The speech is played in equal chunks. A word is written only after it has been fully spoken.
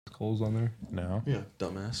Cole's on there. No. Yeah,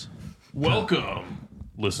 dumbass. Welcome,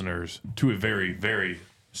 listeners, to a very, very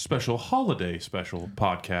special holiday special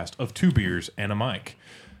podcast of Two Beers and a Mic.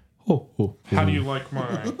 How do you like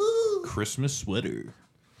my Christmas sweater?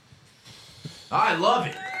 I love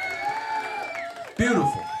it.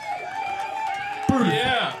 Beautiful.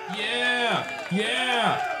 Yeah.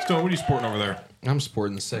 Stone, what are you sporting over there? I'm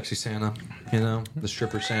sporting the sexy Santa, the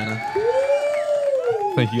stripper Santa.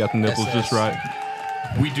 I think you got the nipples SS. just right.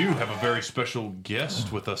 We do have a very special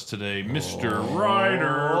guest with us today, Mr.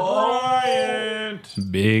 Ryder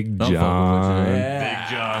Bryant. Big John. Big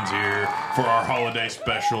John's here for our holiday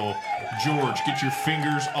special. George, get your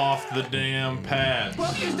fingers off the damn pads.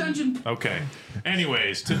 Welcome dungeon. Okay.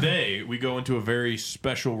 Anyways, today we go into a very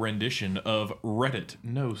special rendition of Reddit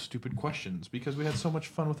No Stupid Questions because we had so much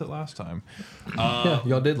fun with it last time. Yeah,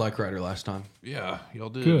 y'all did like Ryder last time. Yeah, y'all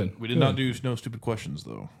did. Good, We did not do No Stupid Questions,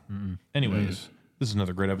 though. Anyways, this is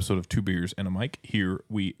another great episode of Two Beers and a Mic. Here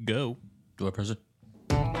we go. Do I press it?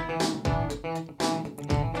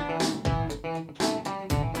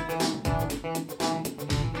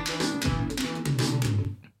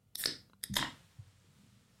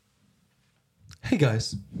 Hey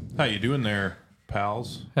guys. How you doing there,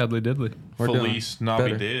 pals? Hadley Diddley. We're doing Felice Nobby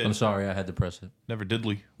better. did. I'm sorry, I had to press it. Never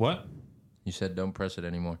diddly. What? You said don't press it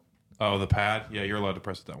anymore. Oh, the pad? Yeah, you're allowed to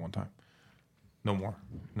press it that one time. No more.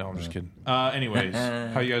 No, I'm just kidding. Anyways,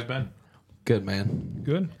 how you guys been? Good, man.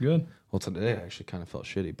 Good. Well, today I actually kind of felt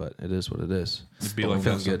shitty, but it is what it is. It'd be But like I'm that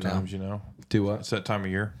feeling good now. sometimes, you know. Do what? It's that time of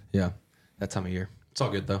year. Yeah, that time of year. It's all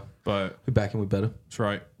good, though. But We back and we better. that's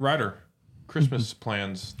right. Ryder, Christmas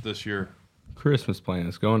plans this year. Christmas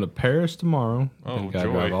plans. Going to Paris tomorrow. Oh, and gotta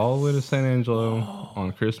joy. drive all the way to San Angelo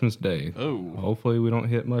on Christmas Day. Oh. Hopefully we don't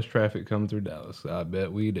hit much traffic coming through Dallas. I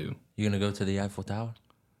bet we do. You gonna go to the Eiffel Tower?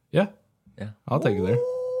 Yeah. Yeah. I'll take you there.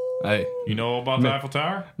 Hey, You know all about the Eiffel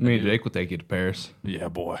Tower? me and Jake will take you to Paris. Yeah,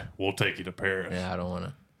 boy. We'll take you to Paris. Yeah, I don't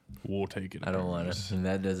wanna. We'll take you to I don't Paris. wanna.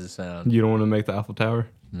 That doesn't sound. You don't want to make the Eiffel Tower?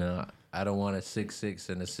 No, I don't want a 6'6"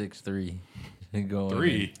 and a 6'3". Going.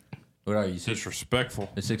 3. What are you? Six? Disrespectful.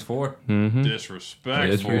 A 6'4"?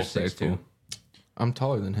 Disrespectful. Disrespectful. I'm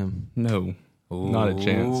taller than him. No. Not a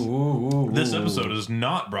chance. This episode is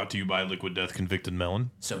not brought to you by Liquid Death Convicted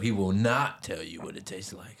Melon. So he will not tell you what it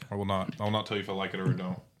tastes like. I will not tell you if I like it or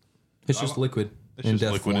don't. It's just liquid. It's in just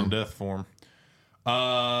death liquid form. in death form.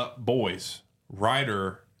 Boys,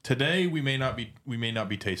 Ryder, today we may not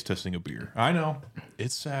be taste testing a beer. I know.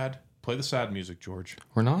 It's sad. Play the sad music, George.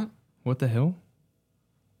 We're not? What the hell?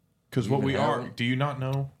 Because what even we have are, one? do you not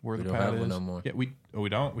know where We the don't pad have is? one no more. Yeah, we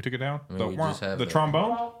don't. We took it down. I mean, we just have the the-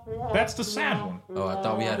 trombone. That's the sad one. Oh, I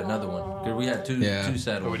thought we had another one. 'Cause we had two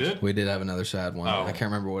sad Oh, ones. we did. We did have another sad one. Oh. I can't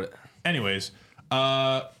remember what it... Anyways,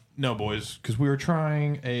 no, boys, because we were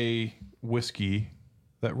trying a whiskey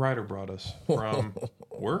that Ryder brought us from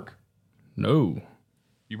work. No.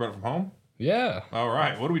 You brought it from home. Yeah. All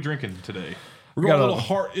right, what are we drinking today? We're We going got a a- little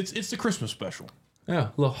hard. It's the Christmas special. Yeah,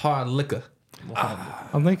 a little hard liquor.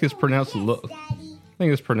 I think it's pronounced Lafrague.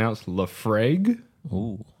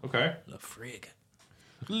 Ooh, Okay. Le Frig.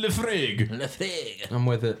 Le Frig Le Frig. I'm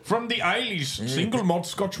with it. from the Irish single malt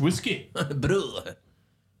Scotch whiskey. Brew.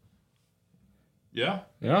 Yeah,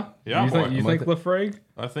 Yeah? Yeah, You boy. think Lafrague?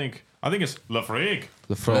 I think it's Le Frig. The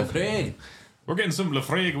Le frog. Frig. We're getting some Le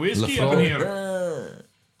Frig whiskey Le up in Frig. here.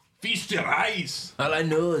 Feast your eyes. All I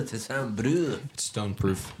know is it's sound brew. It's stone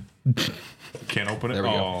proof. Can't open it. There we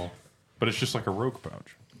go. Oh, but it's just like a rogue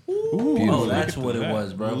pouch. Oh, that's what it That.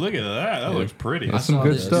 was, bro. Look at that. That looks pretty. That's some saw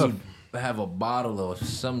good this stuff. dude have a bottle of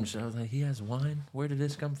some shit. I was like, he has wine? Where did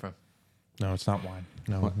this come from? No, it's not wine.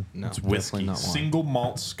 No, No, it's definitely whiskey. not wine. Single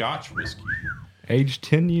malt Scotch whiskey. Aged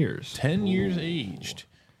 10 years. 10 years aged.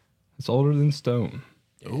 It's older than Stone.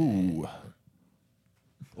 Ooh.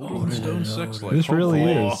 Older than Stone Sex Life. This really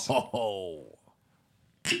is. Oh.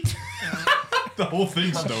 The whole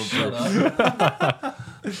thing's Stone Proof.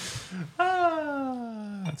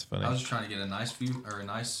 That's funny. I was just trying to get a nice view or a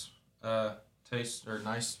nice taste or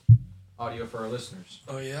nice audio for our listeners.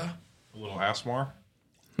 Oh, yeah? A little Asmar.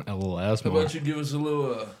 A little How asthma. about you give us a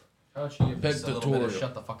little, How about you give Pick us a the little bit of tutorial.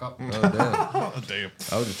 shut the fuck up? Oh, damn. Oh, damn.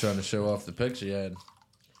 I was just trying to show off the picture you had.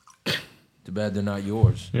 Too bad they're not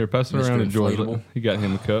yours. Here, pass it Mr. around to George. Inflatable. He got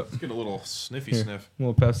him a cup. Get a little sniffy Here. sniff.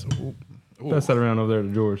 We'll pass that around over there to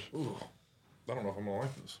George. I don't know if I'm going to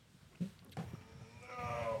like this.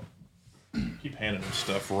 Keep handing him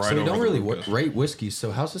stuff right So we over don't the really Lucas. rate whiskeys.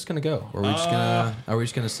 So how's this gonna go? Are we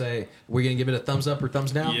just gonna say we're gonna give it a thumbs up or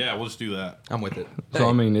thumbs down? Yeah, we'll just do that. I'm with it. So,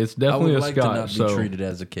 I mean, it's I definitely would a like to not Scotch. be So treated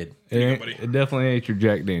as a kid. it definitely ain't your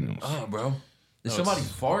Jack Daniels. Oh, bro. Did somebody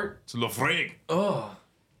fart? It's Le Frig. Oh.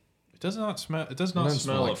 does not smell. It does not doesn't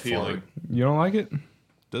smell smell like appealing. fart. You don't like it?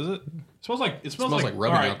 Does it? It smells like like rubbing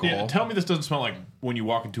all right, alcohol. yeah, tell me this doesn't smell like when you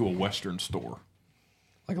walk into a Western store,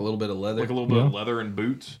 Like a little bit of leather. like a little bit of leather and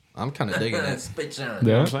boots. I'm kind of digging it. Spit shine. You know what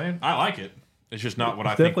Yeah. I'm saying? I like it. It's just not what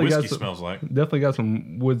I think Definitely got whiskey some- smells like. Definitely got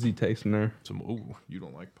some woodsy taste in there. Ooh, you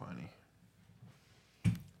don't like piney.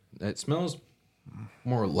 It smells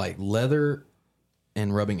more like leather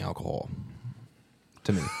and rubbing alcohol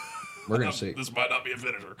to me. We're gonna see. This might not be a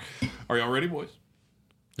finisher. Are y'all ready, boys?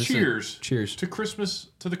 This Cheers. Cheers. To Christmas,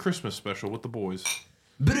 to the Christmas special with the boys.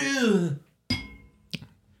 Brew.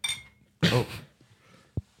 Oh,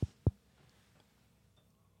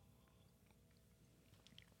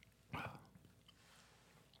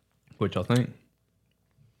 What y'all think?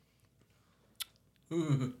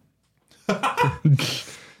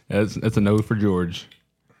 That's a no for George.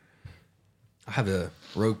 I have a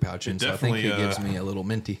rogue pouch in, so I think it definitely, gives me a little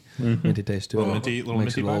minty taste to it. Little Makes minty it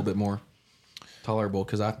a little vibe? bit more tolerable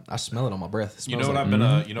because I smell it on my breath. It You smells know what like I've been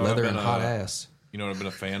a you know what I've leather been and hot a, ass. you know what I've been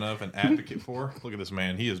a fan of, an advocate for? Look at this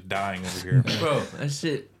man. He is dying over here. Bro, that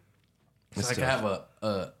shit. It's It's like I tough.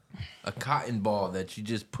 have a cotton ball that you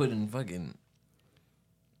just put in fucking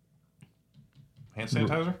Hand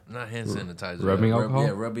sanitizer? not hand sanitizer. rubbing alcohol?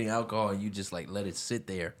 Yeah, rubbing alcohol, and you just like let it sit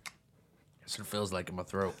there. That's what it feels like in my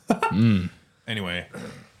throat. Anyway,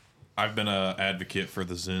 I've been a advocate for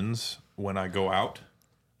the Zins when I go out.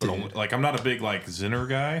 But only, like I'm not a big like Zinner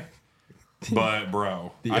guy. But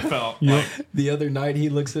bro, I felt like The other night he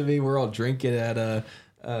looks at me. We're all drinking at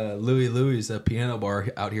Louis' piano bar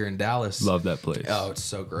out here in Dallas. Love that place. Oh, it's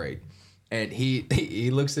so great. And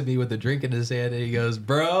he looks at me with a drink in his hand and he goes,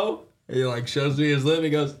 "Bro." He like shows me his lip. He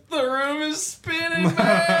goes, "The room is spinning, man."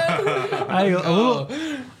 Hey, a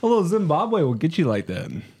little Zimbabwe will get you like that.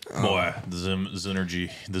 boy, the Zinergy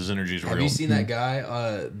is real. Have you seen that guy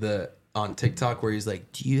on TikTok where he's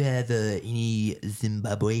like, "Do you have any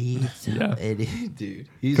Zimbabwe?" Yeah. And, dude,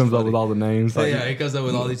 he's Comes up funny. with all the names. Oh, Like, yeah, he comes up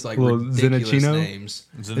with all these like Little ridiculous Zinachino? names.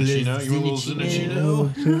 Zinachino? You a little Zinachino.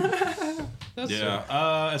 Zinachino?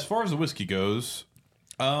 Yeah. As far as the whiskey goes,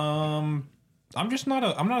 I'm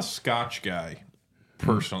not a Scotch guy.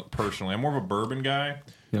 Personally, I'm more of a bourbon guy.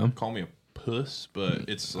 Yeah. Call me a puss, but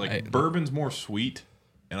it's like Hey. bourbon's more sweet,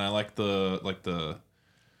 and I like the.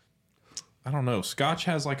 I don't know. Scotch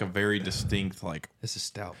has like a very distinct like. This is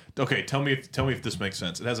stout. Okay, tell me if this makes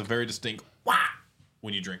sense. It has a very distinct wah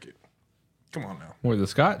when you drink it. Come on now, Or the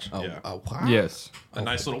Scotch? Oh, Yeah. wow. Yes. a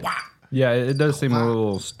nice little wah. Yeah, it does seem a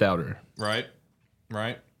little stouter. Right.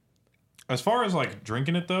 As far as like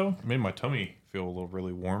drinking it though, it made my tummy feel a little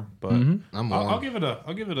really warm. But I'm I'll warm. give it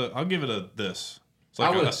a this. It's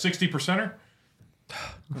like I would- a 60%er.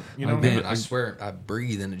 You know, Man, I swear, I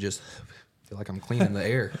breathe and it just feel like I'm cleaning the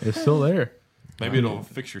air. It's still there. maybe it'll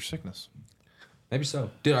fix your sickness. Maybe so.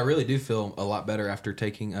 Dude, I really do feel a lot better after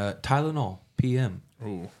taking Tylenol PM.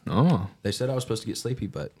 Ooh. Oh. They said I was supposed to get sleepy,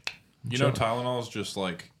 but You know, Tylenol is just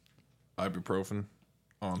like ibuprofen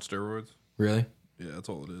on steroids. really? Yeah, that's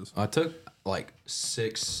all it is. I took like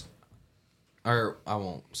 6, or I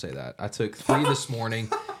won't say that. I took 3 this morning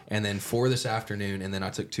and then 4 this afternoon, and then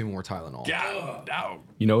I took 2 more Tylenol. God, dog.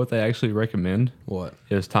 You know what they actually recommend? What?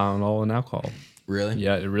 Is Tylenol and alcohol. Really?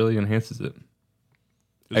 Yeah, it really enhances it.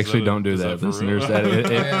 Is Actually, that don't do is that, for real? listeners. That Oh,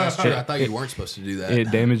 yeah, that's true. I thought you weren't supposed to do that.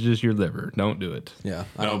 it damages your liver. Don't do it. Yeah,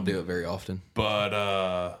 I don't do it very often.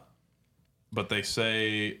 But they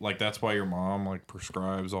say like that's why your mom like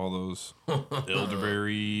prescribes all those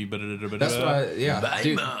elderberry. That's what I, yeah, Bye,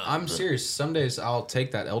 dude. Mom. I'm serious. Some days I'll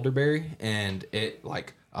take that elderberry and it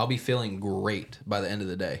like I'll be feeling great by the end of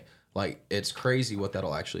the day. Like it's crazy what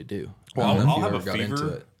that'll actually do. Well, I don't know if I'll you have ever a got into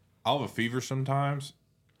fever. it. I'll have a fever sometimes,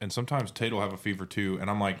 and sometimes Tate will have a fever too. And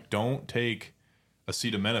I'm like, don't take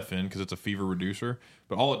acetaminophen because it's a fever reducer.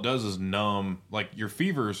 But all it does is numb. Like your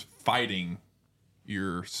fever's fighting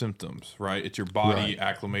your symptoms, right? It's your body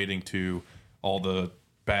acclimating to all the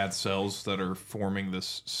bad cells that are forming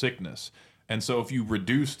this sickness. And so if you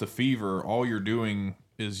reduce the fever, all you're doing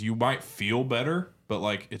is you might feel better, but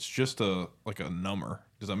like it's just a number.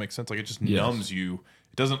 Does that make sense? Like it just numbs you.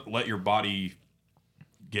 It doesn't let your body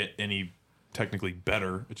get any technically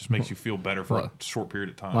better. It just makes you feel better for a short period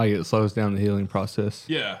of time. Like it slows down the healing process.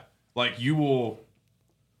 Yeah. Like you will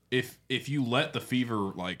if you let the fever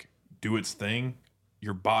like do its thing,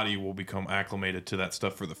 your body will become acclimated to that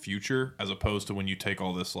stuff for the future, as opposed to when you take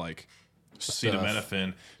all this like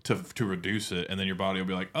acetaminophen to reduce it, and then your body will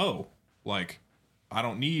be like, oh, like I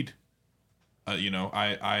don't need,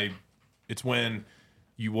 it's when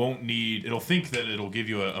you won't it'll think that it'll give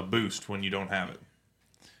you a boost when you don't have it.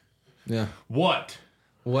 Yeah. What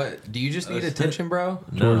What? Do you just need attention, bro?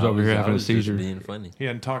 George's over here I having a was just seizure. being funny. He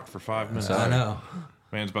hadn't talked for 5 minutes. I know.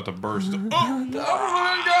 Man's about to burst. Oh my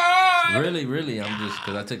God! Really, I'm just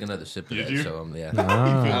because I took another sip of Did that, you? so I'm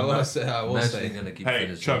I will say. I'm actually gonna keep Hey,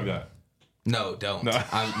 finishing. chug that. No, don't. No.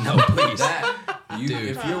 No, please. Dude,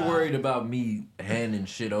 if you're worried about me handing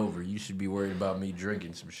shit over, you should be worried about me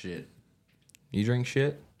drinking some shit. You drink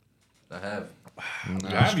shit, I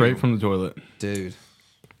have. Straight from the toilet. dude.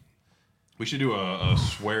 We should do a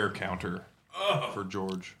swear counter for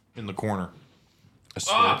George in the corner. A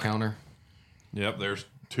swear counter. Yep, there's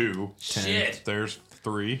 2. Shit. There's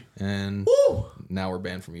 3. And now we're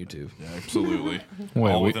banned from YouTube. Yeah, absolutely.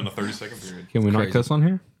 Wait, All we- within a 30-second period. Can we not Crazy. cuss on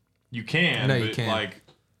here? You can, No, but you can't. like,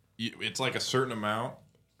 it's like a certain amount.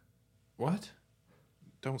 What?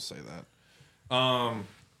 Don't say that.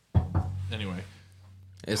 Anyway,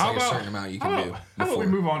 It's how like about a certain amount you can do. How about before. we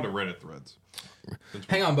move on to Reddit threads?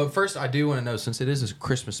 Hang on, but first I do want to know, since it is a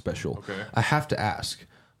Christmas special, Okay. I have to ask,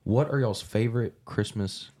 what are y'all's favorite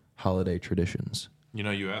Christmas holiday traditions? You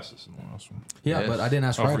know, you asked this in the last one. Yeah, Yes. but I didn't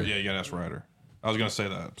ask Oh, Ryder. yeah, you gotta ask Ryder. I was gonna say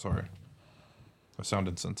that. Sorry, I sound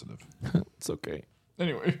insensitive. It's okay.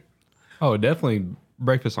 Anyway, Oh, definitely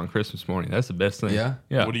breakfast on Christmas morning. That's the best thing. Yeah?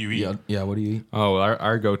 Yeah. what do you eat? Yeah, what do you eat? Oh,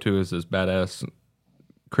 our go-to is this badass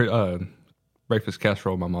breakfast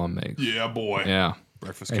casserole my mom makes. Yeah, boy. Yeah.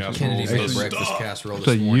 Breakfast Kennedy casserole. made the breakfast stuff. casserole this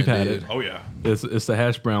So morning, you've had dude. it. Oh yeah. It's the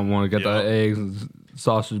hash brown one. It got Yeah. the eggs, and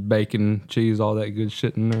sausage, bacon, cheese, all that good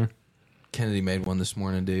shit in there. Kennedy made one this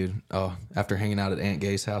morning, dude. Oh, after hanging out at Aunt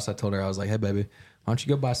Gay's house, I told her, I was like, hey, baby, why don't you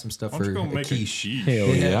go buy some stuff Why don't for you go a make a quiche? quiche?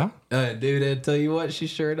 Hell yeah. Dude, I tell you what, she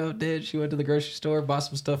sure enough did. She went to the grocery store, bought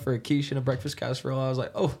some stuff for a quiche and a breakfast casserole. I was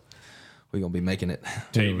like, oh, we're going to be making it.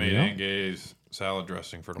 Tate made yeah. Aunt Gay's salad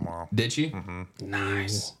dressing for tomorrow. Did she?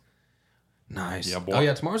 Nice. Yeah, boy. Oh,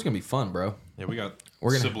 yeah, tomorrow's going to be fun, bro. Yeah, we got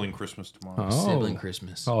We're gonna- sibling Christmas tomorrow. Oh. Sibling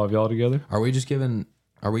Christmas. All of y'all together? Are we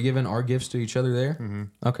giving our gifts to each other there? Mm-hmm.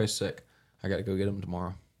 Okay, sick. I got to go get them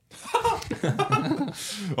tomorrow.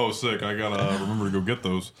 Oh, sick! I gotta remember to go get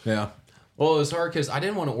those. Yeah. Well, it was hard because I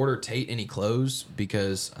didn't want to order Tate any clothes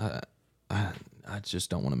because I just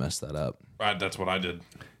don't want to mess that up. That's what I did.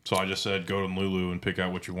 So I just said, go to Lulu and pick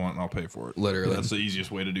out what you want, and I'll pay for it. Literally. That's the easiest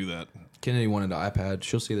way to do that. Kennedy wanted an iPad.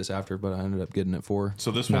 She'll see this after, but I ended up getting it for her. So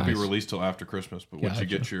this won't be Nice. released till after Christmas. But what'd you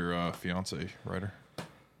Gotcha. get your fiance, Ryder?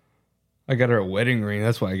 I got her a wedding ring.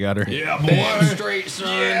 That's what I got her. Yeah, Damn straight, son.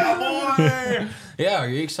 Yeah, boy. Yeah, are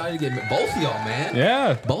you excited to get married? Both of y'all, man.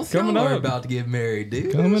 Yeah. Both coming y'all are up. about to get married,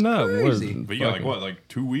 dude. Coming That's up. What is crazy. it? But you got like Fucking- what, like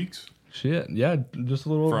 2 weeks? Shit. Yeah, just a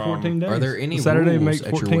little over From- 14 days. Are there any Saturday rules makes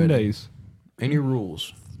at your 14 wedding? days. Any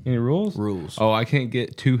rules? Any rules? Rules. Oh, I can't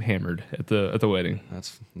get too hammered at the wedding,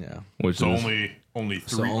 That's, yeah. which So is only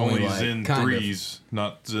So three, only, only like, Zen kind of. 3s,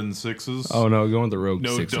 not Zen 6s. Oh no, going with the Rogue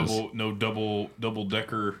no sixes. double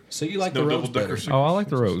decker. So you like no the rogues better? sixes. Oh, I like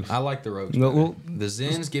the Rogues. I like the rogues No, better. well- The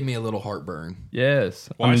Zens give me a little heartburn Yes.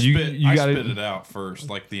 Well, I, mean, spit gotta- it out first,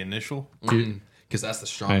 like the initial. because that's the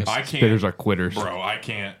strongest. I can't. Spitters are quitters. Bro, I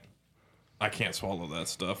can't swallow that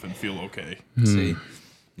stuff and feel okay. See,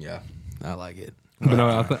 yeah, I like it. But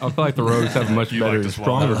no, I feel like the Rogues have a much You better, like to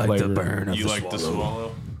swallow. stronger I like the flavor. burn of You the like to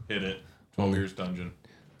swallow? Hit it. 12 years dungeon.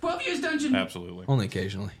 12 years dungeon. Absolutely. Only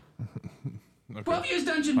occasionally. 12 years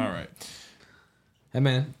dungeon. All right. Hey,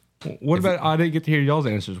 man. What about? I didn't get to hear y'all's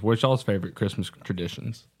answers. What's y'all's favorite Christmas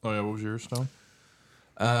traditions? Oh yeah, what was yours, Stone?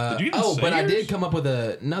 Did you even Oh, say but I yours? did come up with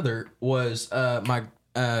another. Was my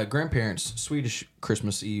grandparents' Swedish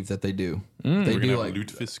Christmas Eve that they do? They We're do gonna have like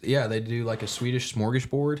lutefisk. yeah, they do like a Swedish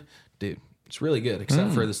smorgasbord, dude. It's really good,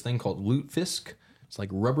 except for this thing called lutefisk. It's like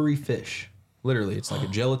rubbery fish. Literally, it's like a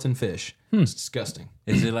gelatin fish. It's disgusting.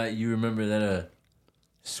 Is it like you remember that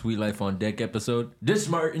Sweet Life on Deck episode? This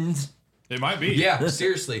Martins, It might be. Yeah,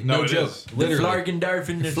 seriously, no it joke. is. the Literally,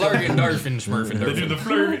 Flargendarfen, Flargendarfen, Smurfen, They do the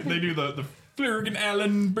Flurg. They do the Flurgen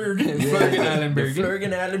Allen Bergen. the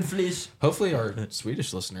Flurgen Allen Fleece. Hopefully, our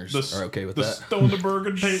Swedish listeners are okay with the that.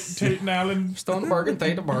 Stonebergen, Tate Allen, Stonebargen,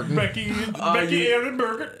 Theta Barton. Becky yeah. Allen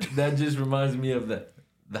Bergen. That just reminds me of the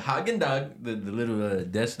Hagen Dog, the little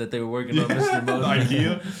desk that they were working on, Mr. Moses.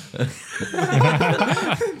 IKEA.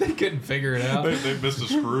 They couldn't figure it out. They missed a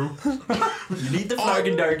screw. You need the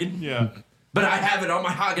Flargendargen, Yeah. but I have it on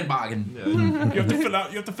my Hagenbagen. You have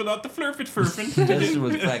to fill out the Flurfin Furfin. This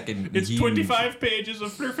was fucking It's huge. 25 pages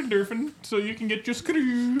of Flurfin Durfin, so you can get your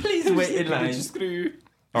screw. Please wait in line. Okay,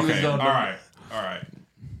 was all on right.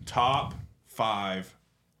 Top 5,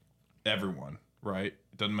 everyone, right?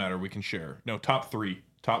 It doesn't matter. We can share. No, top 3.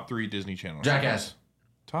 Top 3 Disney Channel Jackass. shows.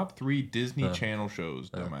 Top 3 Disney Channel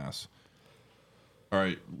shows, dumbass. All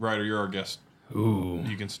right, Ryder, you're our guest Ooh.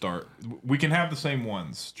 You can start. We can have the same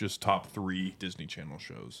ones, just top 3 Disney Channel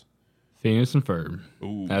shows. Phineas and Ferb.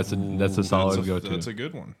 Ooh, That's a solid go-to. That's a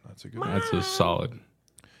good one. That's a solid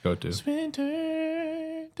go-to.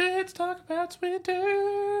 Winter, let's talk about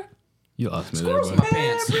winter. You lost me there, My buddy.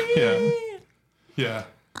 pants. Yeah. Yeah.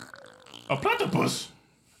 A platypus.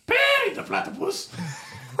 Pay the platypus.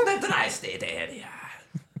 That I stay there.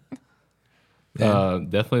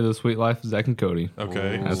 Definitely The Sweet Life of Zach and Cody.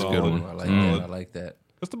 Okay. That's a solid. good one. I like that. I like that.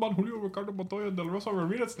 Esteban Julio Ricardo Montoya del Rosa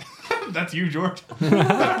Ramirez. That's you, George.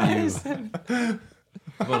 I've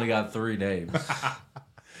only got 3 names.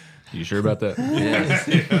 You sure about that? Yes.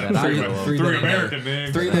 That I know of. 3 Three that he American knows-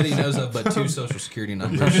 names. 3 that he knows of, but 2 social security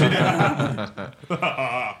numbers.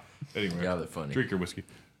 Anyway, Yeah, they're funny. drink your whiskey.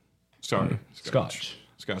 Sorry. Scotch.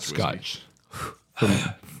 Scotch whiskey. Scotch.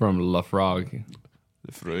 from La Frog.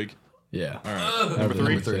 The Frog. Yeah. All right. Number 3.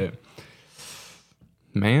 Number 3.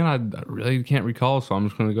 Man, I really can't recall, so I'm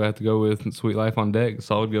just going to have to go with Sweet Life on Deck.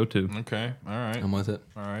 Solid go-to. Okay. All right. I'm with it.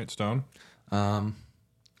 All right. Stone.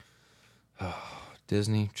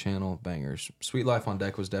 Disney Channel bangers. Sweet Life on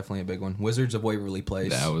Deck was definitely a big one. Wizards of Waverly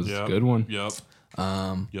Place. That was Yep. a good one. Yep.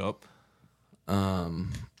 Yep.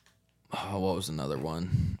 What was another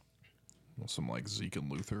one? Some like Zeke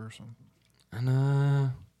and Luther or something.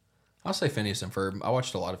 And I'll say Phineas and Ferb. I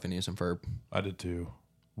watched a lot of Phineas and Ferb. I did too.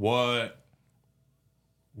 What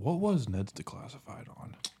was Ned's Declassified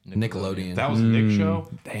on? Nickelodeon. That was a Nick show.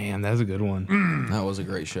 Damn, that's a good one. That was a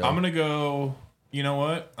great show. I'm gonna go. You know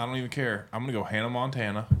what? I don't even care. I'm gonna go Hannah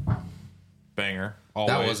Montana. Banger.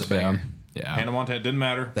 Always. That was a banger. Yeah. Hannah Montana didn't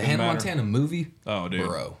matter. The Didn't Hannah matter. Montana movie? Oh, dude.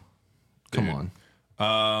 Bro. Come Dude.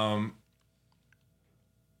 on.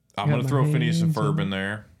 I'm gonna throw Phineas and Ferb in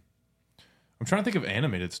there. I'm trying to think of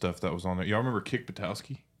animated stuff that was on there. Y'all remember Kick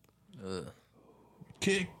Butowski?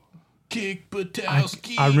 Kick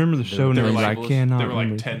Butowski. I remember the show They were name, but I like- cannot They were like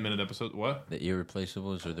remember. 10-minute episodes. What? The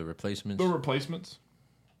Irreplaceables or the Replacements? The Replacements.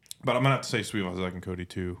 But I'm gonna have to say Sweet Life of Zack and Cody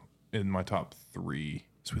too in my top 3.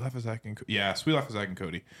 Sweet Life of Zack and Cody. Yeah, Sweet Life of Zack and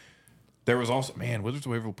Cody. There was also Wizards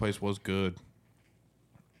of Waverly Place was good.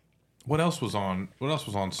 What else was on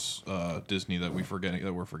Disney that we're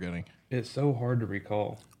forgetting? It's so hard to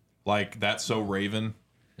recall. Like That's So Raven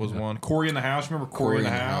was one. Corey in the House. Remember Corey in the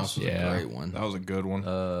House? was Yeah. a great one. That was a good one.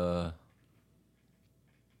 What's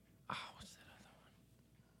that other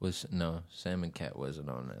one? No, Sam and Cat wasn't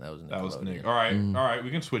on there. That was Nick. Nickelodeon. All right. We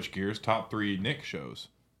can switch gears. Top 3 Nick shows.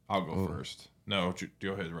 I'll go first. No,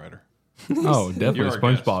 go ahead, Ryder. Oh, definitely You're our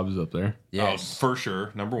guest. SpongeBob is up there. Yes. Oh, for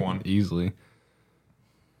sure. Number 1. Easily.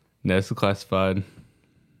 Ned's Declassified.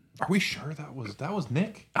 Are we sure that was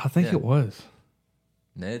Nick? I think Yeah. it was.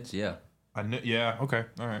 Ned's, yeah. I knew. Yeah. Okay.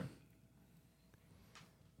 All right.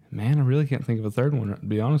 Man, I really can't think of a third one, to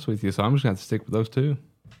be honest with you, so I'm just going to have to stick with those 2.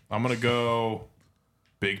 I'm gonna go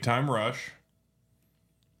Big Time Rush.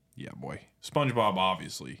 Yeah, boy. SpongeBob,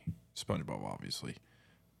 obviously.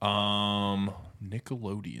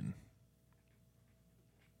 Nickelodeon.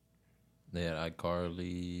 They had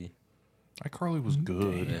iCarly. iCarly was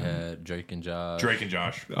good. They had Drake and Josh. Drake and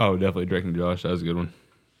Josh. Oh, definitely Drake and Josh. That was a good one.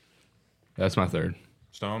 That's my third.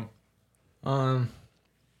 Stone.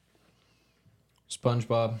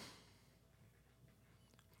 SpongeBob.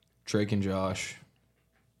 Drake and Josh.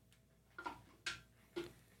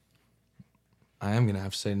 I am gonna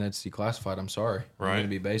have to say Ned's Declassified. I'm sorry. I'm Right. gonna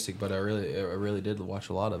be basic, but I really did watch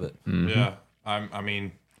a lot of it. Yeah. I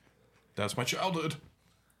mean, that's my childhood.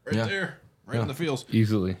 Right Yeah. there. Right in the feels.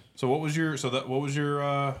 Easily. So what was your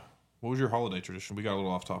holiday tradition? We got a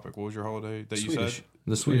little off topic. What was your holiday that you Swedish. said?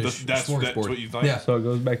 The Swedish That's smorgasbord. what you think? Yeah. So it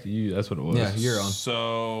goes back to you. That's what it was. Yeah, you're on.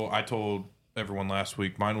 So I told everyone last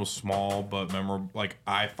week mine was small but memorable. Like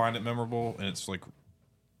I find it memorable, and it's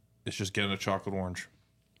just getting a chocolate orange.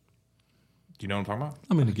 Do you know what I'm talking about?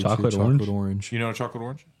 I'm gonna get chocolate you a orange? chocolate orange. You know a chocolate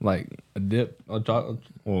orange? Like a dip, a chocolate,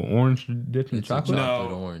 or orange dipped in It's chocolate. No,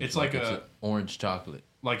 chocolate orange. it's like it's a- orange chocolate,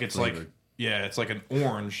 Like it's Flavored. it's like an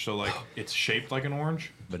orange. So like it's shaped like an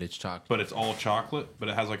orange, but it's chocolate. but it's all chocolate. But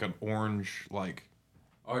it has like an orange like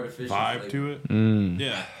Artificial vibe to it. Mm.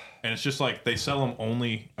 Yeah, and it's just like they sell them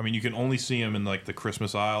only. I mean, you can only see them in like the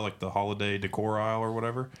Christmas aisle, like the holiday decor aisle or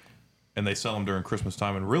whatever. And they sell them during Christmas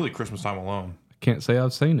time, and really Christmas time alone. Can't say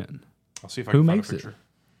I've seen it. I'll see if I Who can find makes a it? picture.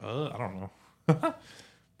 I don't know.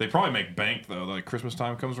 They probably make bank though. Like Christmas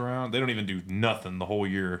time comes around, they don't even do nothing the whole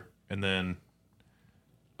year, and then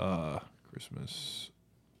Christmas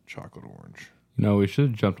chocolate orange. You know, we should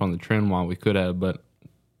have jumped on the trend while we could have, but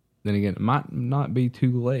then again, it might not be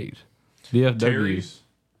too late. DFW. Terry's,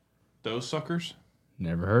 those suckers.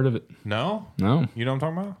 Never heard of it. No, No. you know what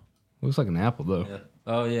I'm talking about? Looks like an apple, though. Yeah.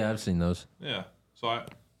 Oh yeah, I've seen those. Yeah. So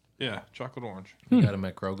Yeah, chocolate orange. You got them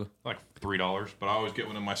at Kroger. Like $3, but I always get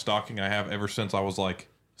one in my stocking. I have ever since I was like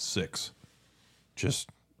 6. Just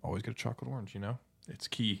always get a chocolate orange, you know? It's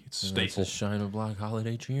key. It's It's staple. a Shiner Block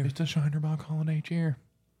holiday cheer. It's a Shiner Block holiday cheer.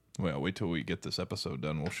 Well, wait till we get this episode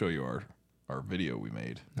done. We'll show you our video we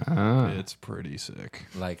made. It's pretty sick.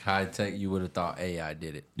 Like high tech, you would have thought AI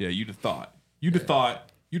did it. Yeah, you'd have thought. You'd have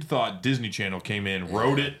thought Disney Channel came in,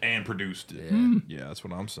 wrote it, and produced it. Yeah, that's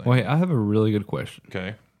what I'm saying. Wait, I have a really good question.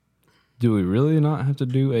 Okay. Do we really not have to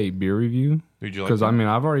do a beer review? Would you like? Because I mean,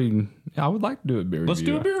 I would like to do a beer Let's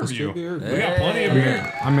review. do a beer Let's do review. a beer We got plenty of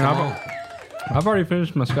beer. I mean, I've already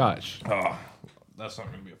finished my scotch. Oh, that's not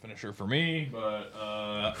going to be a finisher for me, but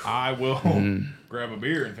I will grab a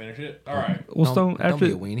beer and finish it. All right. Well, Stone, Don't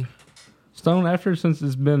be a after weenie. since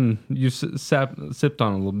it's been you sipped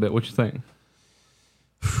on a little bit, what you think?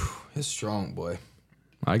 It's strong, boy.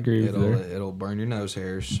 I agree with you there. It'll burn your nose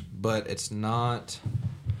hairs, but it's not.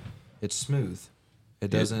 It's smooth. It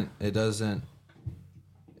doesn't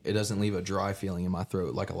leave a dry feeling in my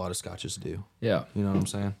throat like a lot of scotches do. Yeah, You know what I'm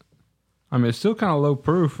saying? I mean, it's still kind of low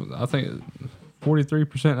proof. I think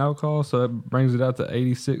 43% alcohol, so that brings it out to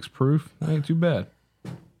 86 proof. That ain't too bad.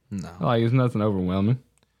 No. Like, it's nothing overwhelming.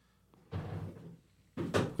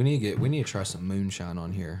 We need to try some moonshine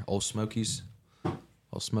on here. Old Smokies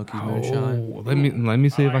moonshine. Oh, let me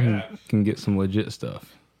see if I can get some legit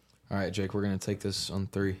stuff. All right, Jake, we're gonna take this on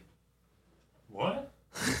 3. What?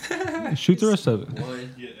 Shoot the rest of it.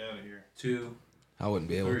 1, Get out of here. 2. I wouldn't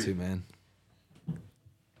be able 3. to, man.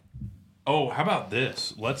 Oh, how about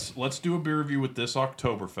this? Let's do a beer review with this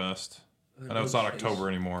Oktoberfest. I know it's not Chase. October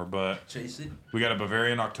anymore, but Chase it. we got a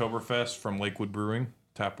Bavarian Oktoberfest from Lakewood Brewing,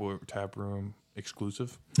 tap room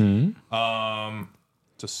exclusive. Mm-hmm.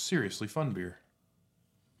 It's a seriously fun beer.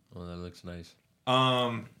 Oh, that looks nice.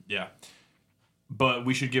 Yeah. But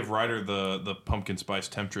we should give Ryder the pumpkin spice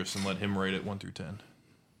temptress and let him rate it 1 through 10.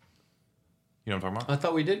 You know what I'm talking I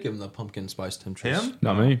thought we did give him the pumpkin spice temptress. about? Him?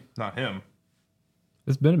 Not me. Not him.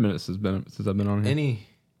 It's been a minute since I've been on here.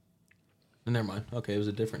 Never mind. Okay, it was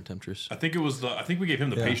a different temptress. I think we gave him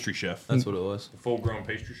the Yeah. pastry chef. That's what it was. The full-grown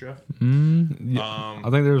pastry chef. Yeah. I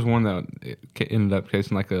think there was one that ended up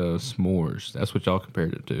tasting like a s'mores. That's what y'all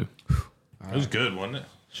compared it to. It was good, wasn't it?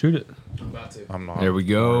 Shoot it. I'm about to. I'm not. There we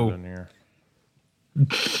go. pouring it in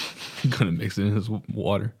here. Gonna mix it in his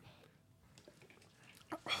water.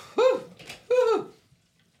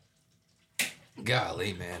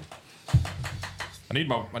 Golly, man. I need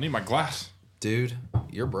my glass. Dude,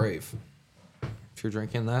 you're brave. If you're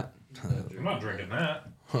drinking that. I'm not drinking that.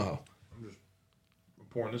 Oh. I'm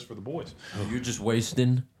pouring this for the boys. You're just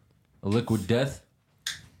wasting a liquid death.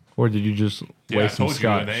 Or did you just Yeah, I waste some told you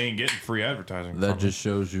scotch? they ain't getting free advertising. That from just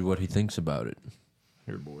shows you what he thinks about it.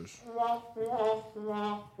 here, boys.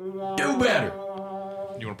 Do better.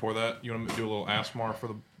 You want to pour that? You want to do a little ASMR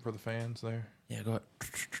for the fans there, Yeah, go ahead.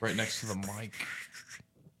 right next to the mic.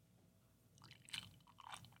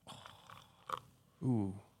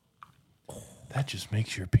 Ooh, that just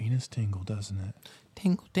makes your penis tingle, doesn't it?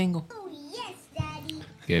 Tingle, tingle.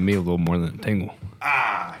 Gave me a little more than a tingle.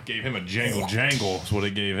 Ah, gave him a jangle. Is what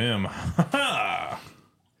it gave him.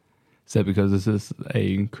 Is that because this is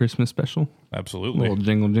a Christmas special? Absolutely. Little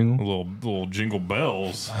jingle jingle. Little jingle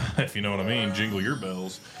bells, if you know what I mean. Jingle your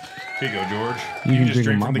bells. Here you go, George. You You can can just jingle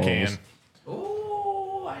drink my from the balls. can.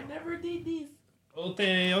 Oh, I never did this.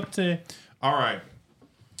 Ote. All right.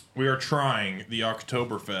 We are trying the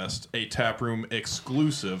Oktoberfest, a taproom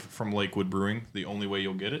exclusive from Lakewood Brewing. The only way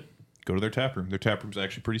you'll get it, go to their taproom. Their taproom's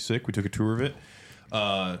actually pretty sick. We took a tour of it.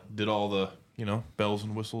 Did all the, bells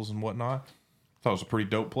and whistles and whatnot. Thought it was a pretty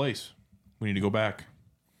dope place. We need to go back.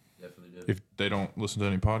 Definitely did. If they don't listen to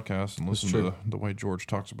any podcasts and listen true. to the way George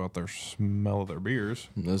talks about their smell of their beers.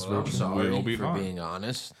 That's Well, I'm very true. sorry We'll be for fine. being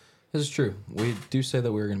honest. This is true. We do say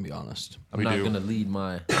that we're going to be honest. I'm We not do. going to lead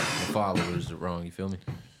my followers wrong. You feel me?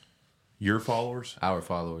 Your followers? Our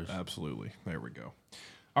followers. Absolutely. There we go.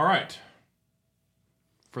 All right.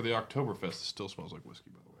 For the Oktoberfest, it still smells like whiskey,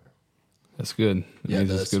 by the way. That's good. It means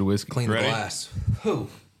it it's does. good whiskey. Clean Ready? the glass. Whew.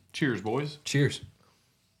 Cheers, boys. Cheers.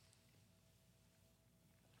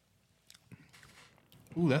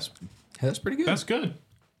 Ooh, that's Hey, that's pretty good. good.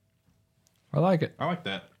 I like it. I like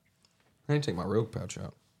that. I need to take my rogue pouch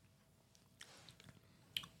out.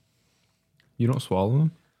 You don't swallow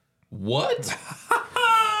them? What?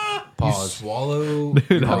 Pause. Swallow.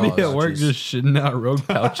 Dude, I'll be Pause. at work just shitting out rogue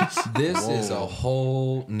pouches. This is a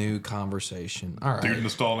whole new conversation. All right. Dude in the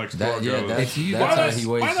stall next That- door yeah, goes, that's- If you that's guys- how he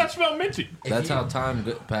why wastes does that it. smell minty? That's how time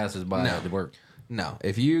passes by No. at the work. No,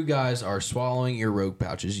 if you guys are swallowing your rogue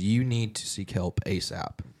pouches, you need to seek help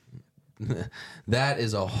ASAP. That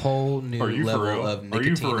is a whole new Are you for level real? of Are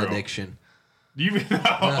you for nicotine real? addiction. You mean,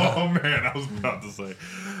 oh man, I was about to say.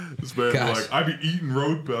 This man be Gosh. like, I be eating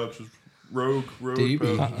road pouches. Rogue Dude, you'd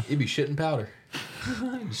pouches. be shitting powder.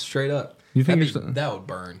 Straight up. You think that would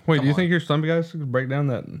burn? Wait, Come do you on. think your stomach guys could break down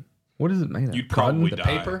that? What is it made of? You'd Cotton? probably The die.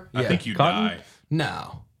 paper? I Yeah. think you'd Cotton? die.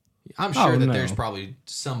 No. I'm sure that no. there's probably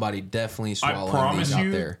somebody definitely I swallowing promise these out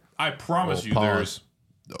you. there. I promise you, pause.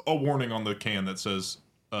 there's a warning on the can that says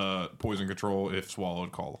poison control. If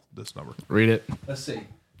swallowed, call this number. Read it. Let's see.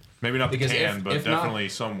 Maybe not Because the can, if but not- definitely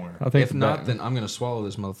somewhere. I think If not, then I'm going to swallow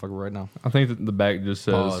this motherfucker right now. I think that the back just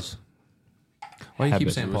says Pause. Why do you keep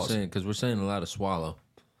Habit. saying pause? Because we're saying a lot of swallow.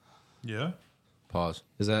 Yeah. Pause.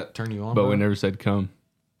 Does that turn you on? but bro? we never said come.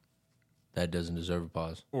 That doesn't deserve a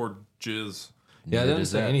pause. Or jizz. Yeah, it Neither doesn't does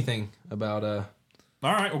say that. anything about. All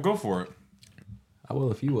right, well, go for it. I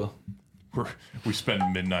will if you will. We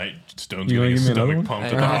spend midnight. Stone's You getting gonna his give me another stomach one?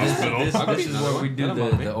 pumped at the hospital. This is where we do None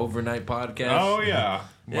of the overnight podcast. Oh yeah.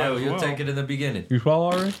 Might Yeah, as you'll well. take it in the beginning. You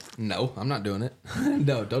swallow already? No, I'm not doing it.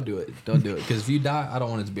 No, don't do it. Don't do it. Because if you die, I don't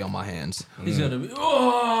want it to be on my hands. He's gonna be.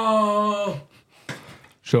 Oh.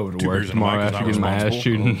 Show up to Two work beers and a tomorrow mic is after not getting my ass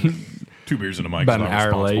responsible. shooting. 2 beers and a mic About is an not hour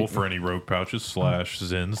responsible late. for any rogue pouches /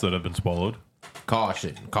 zins that have been swallowed.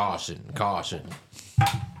 Caution! Caution! Caution!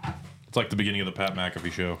 It's like the beginning of the Pat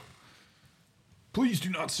McAfee show. Please do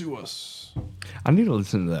not sue us. I need to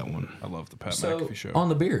listen to that one. I love the Pat So, McAfee show. on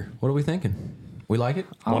the beer, what are we thinking? We like it?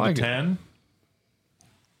 I 1 like to it. 10.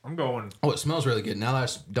 I'm going. Oh, it smells really good. Now that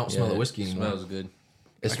I don't smell the whiskey anymore. Smells good.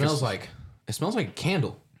 It smells like a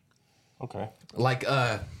candle. Okay. Like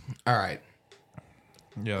all right.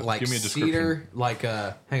 Yeah. Like give me a description. cedar, like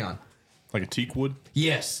hang on. Like a teak wood.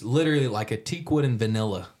 Yes, literally like a teakwood and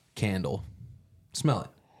vanilla candle. Smell it.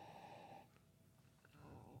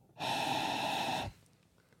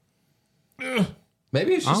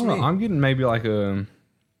 Maybe it's I just don't know. me. I'm getting maybe like a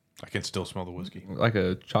I can still smell the whiskey.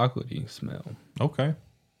 chocolatey smell. Okay.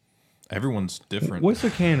 Everyone's different. What's the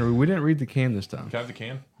can? We didn't read the can this time. Can I have the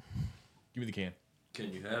can? Give me the can.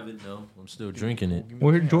 Can you have it? No, I'm still drinking it.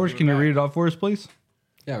 Well, here, George, can you read it off for us, please?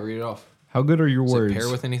 Yeah, read it off. How good are your Does words? it pair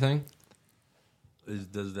with anything?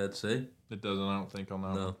 Does that say? It doesn't, I don't think, on that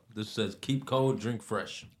one. No. This says keep cold, drink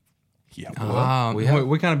fresh. Yeah. we have-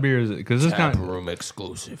 what kind of beer is it? Because this kind room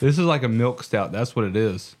exclusive. this is like a milk stout. That's what it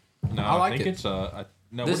is. No, I like think it. it's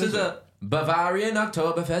no. This what is it? a Bavarian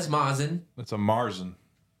Oktoberfest Marzen. It's a Marzen.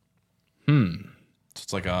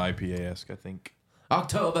 It's like a IPA-esque, I think.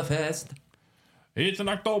 Oktoberfest. It's an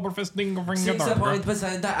Oktoberfest dingle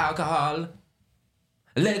 6% alcohol.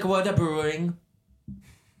 Liquid brewing.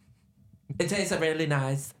 It tastes really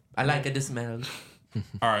nice. I like it, the smell.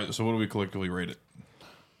 All right, so what do we collectively rate it?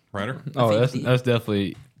 Ryder? Oh, that's 50.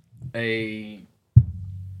 definitely a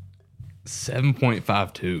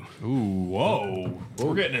 7.52. Ooh, whoa.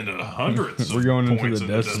 We're getting into the hundreds. We're going into points the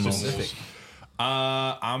in the decimals. decimals.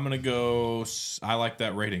 I'm going to go, I like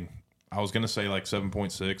that rating. I was going to say like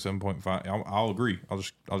 7.6, 7.5. I'll agree. I'll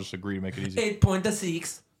just agree to make it easy.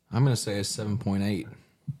 8.6. I'm gonna say a 7.8.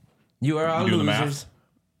 You are all You doing the losers.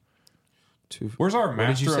 Two. Where's our What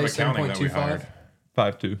did you master of say, accounting that we 7.25? hired?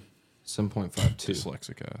 5.2. 7.52.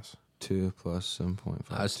 Dyslexic ass. 2 plus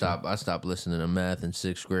 7.5. I stopped listening to math in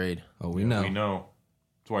 6th grade. Oh, we know. We know.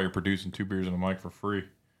 That's why you're producing 2 beers and a mic for free.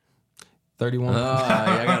 31.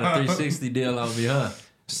 I got a 360 deal on me, huh?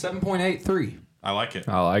 7.83. I like it.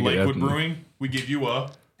 I like it. Lakewood That's- Brewing, we give you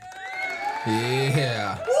a...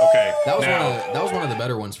 Yeah. Okay. That was now, one of the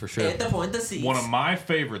better ones for sure. 8.6. one of my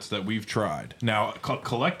favorites that we've tried. Now,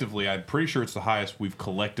 collectively, I'm pretty sure it's the highest we've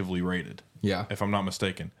collectively rated. Yeah. If I'm not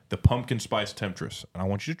mistaken. The Pumpkin Spice Temptress. And I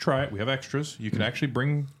want you to try it. We have extras. You can actually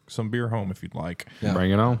bring some beer home if you'd like. Yeah. Bring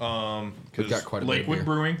it on. We've got quite a bit of Lakewood beer.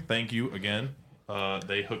 Brewing, thank you again.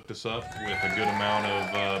 They hooked us up with a good amount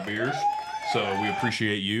of beers. So we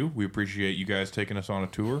appreciate you. We appreciate you guys taking us on a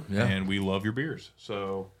tour. Yeah. And we love your beers.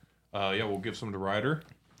 So, yeah, we'll give some to Ryder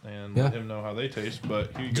and Yeah. let him know how they taste.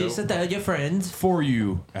 But here you go. Just tell your friends. For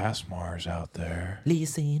you Asmars out there.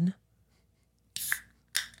 Listen.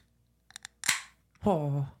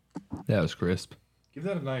 Oh. That was crisp. Give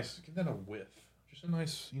that a whiff. Just a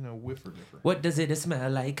nice, whiff or different. What does it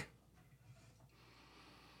smell like?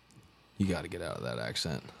 You got to get out of that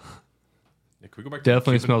accent. Yeah, can we go back to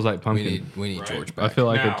Definitely Cuban? smells like pumpkin. We need Right. George I back. feel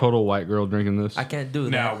like Now- a total white girl drinking this. I can't do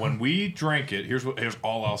that. Now, when we drank it, here's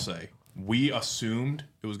all I'll say. We assumed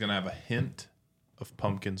it was gonna have a hint of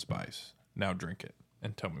pumpkin spice. Now drink it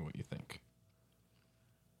and tell me what you think.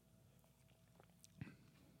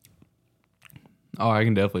 Oh, I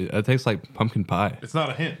can definitely. It tastes like pumpkin pie. It's not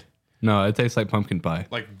a hint. No, it tastes like pumpkin pie.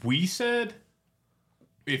 Like we said,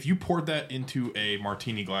 if you poured that into a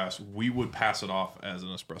martini glass, we would pass it off as an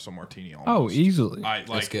espresso martini. Almost. Oh, easily.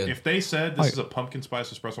 That's good. If they said this is a pumpkin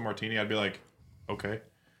spice espresso martini, I'd be like, okay.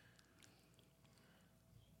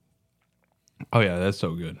 Oh yeah, that's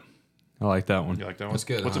so good. I like that one. You like that one? That's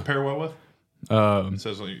good, What's huh? it pair well with? Um, It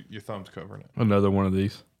says your thumb's covering it. another one of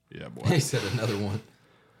these Yeah, boy. He said another one.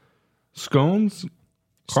 scones,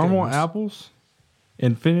 caramel Stones. apples,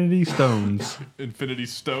 infinity stones, Infinity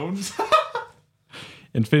stones,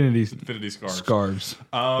 infinity infinity scarves. scarves.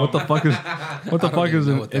 What the fuck is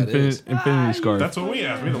even know what that is. infinity scarf? That's what we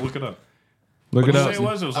asked me to look it up. Look What it did you up. say it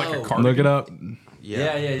was? It was like a Oh. cardigan. Look it up.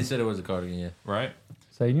 Yeah, you said it was a cardigan, yeah. Right?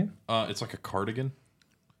 Say again. It's like a cardigan.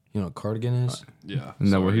 You know what cardigan is? Yeah.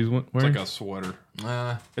 Isn't that what sorry. he's It's wearing? like a sweater.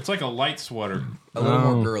 A It's like a light sweater. little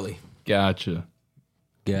more girly. Gotcha.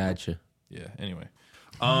 Gotcha. Yeah. Anyway,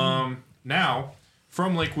 now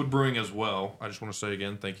from Lakewood Brewing as well. I just want to say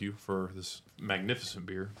again, thank you for this magnificent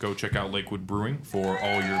beer. Go check out Lakewood Brewing for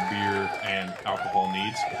all your beer and alcohol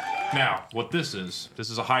needs. Now, what this is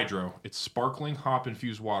a hydro. It's sparkling hop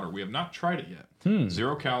infused water. We have not tried it yet.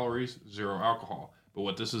 0 calories, 0 alcohol. But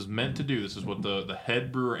what this is meant to do, this is what the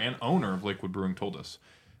head brewer and owner of Lakewood Brewing told us.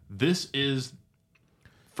 This is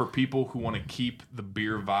for people who want to keep the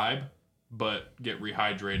beer vibe, but get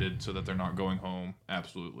rehydrated so that they're not going home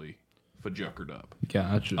absolutely fajuckered up.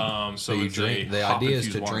 Gotcha. So you it's drink. a The hop idea is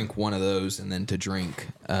infused to water. drink one of those and then to drink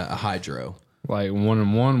a hydro. Like 1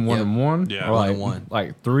 and 1, 1 Yep. and 1. Yeah. Or 1 like and 1.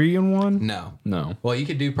 Like 3 and 1. No. No. Well, you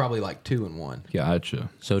could do probably like 2 and 1. Gotcha.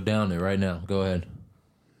 So down it right now. Go ahead.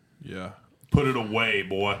 Yeah. Put it away,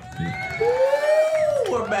 boy.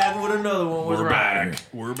 We're back with another one. We're back.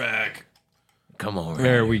 We're back. Come on, Ray.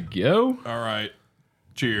 There we go. All right.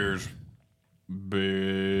 Cheers.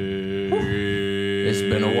 Big. It's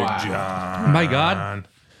been a while. John. My God.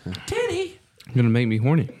 Titty. Gonna make me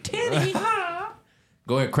horny. Titty.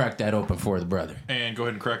 Go ahead, crack that open for the brother. And go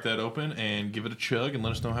ahead and crack that open and give it a chug and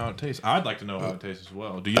let us know how it tastes. I'd like to know how it tastes as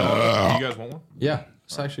well. Do you guys want one? Yeah.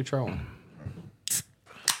 Let's actually try one.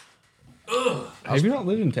 Have you not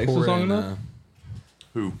lived in Texas Pour long in, enough?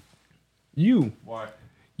 Who? You. Why?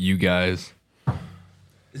 You guys.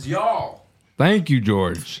 It's y'all. Thank you,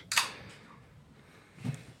 George.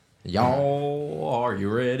 Y'all, are you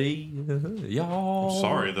ready? Y'all.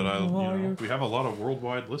 Sorry that we have a lot of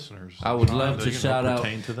worldwide listeners. I would Trying love to shout out-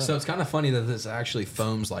 pertain to them. So it's kind of funny that this actually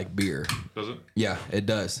foams like beer. Does it? Yeah, it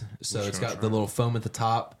does. So just it's gonna got the little foam at the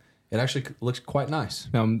top. It actually looks quite nice.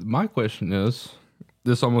 Now, my question is,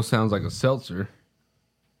 this almost sounds like a seltzer.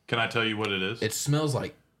 Can I tell you what it is? It smells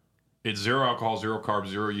like It's 0 alcohol, 0 carbs,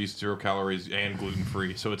 0 yeast, 0 calories, and gluten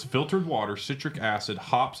free. So it's filtered water, citric acid,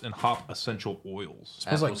 hops, and hop essential oils.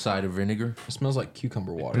 Apple cider vinegar. it smells like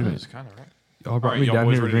cucumber water. That's kind of right. Y'all brought Alright, me y'all down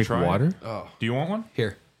boys here to ready to drink try it? water. Oh, Do you want one?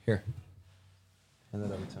 here. Hand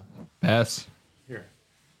that over to him. Pass.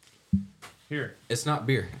 Here. It's not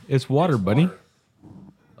beer. It's water, buddy.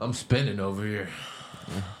 I'm spinning over here.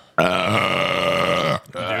 Do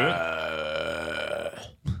it.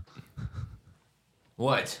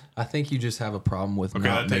 What? I think you just have a problem with Okay,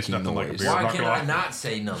 not that tastes making nothing like a noise. beer. Why not can gonna I lie. not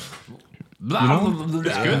say nothing?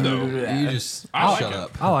 It's good though. You just I shut like it.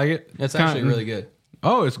 up. I like it. It's Kinda- actually really good.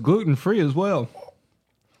 Oh, it's gluten free as well.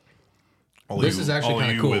 This is actually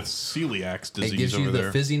kinda cool. with celiac disease It gives you over the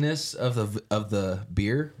there. fizziness of the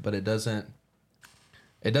beer, but it doesn't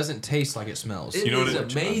taste like it smells. It You know is what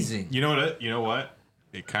it- amazing. You know what?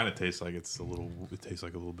 It kind of tastes like it tastes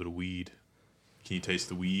like a little bit of weed. Can you taste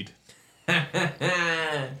the weed?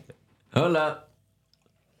 Hold up.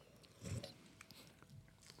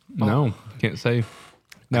 No, can't say.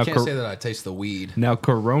 Now, I can't say that I taste the weed. now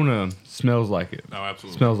Corona smells like it. No,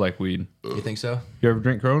 absolutely. Smells like weed. You think so? You ever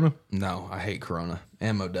drink Corona? No, I hate Corona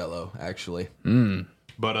and Modelo actually. But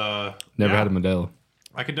Never yeah, had a Modelo.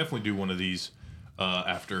 I could definitely do one of these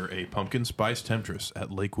after a pumpkin spice temptress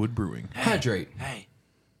at Lakewood Brewing. Hydrate. Hey,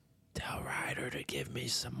 tell Ryder to give me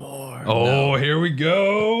some more. Oh, here we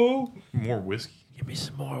go. More whiskey. Give me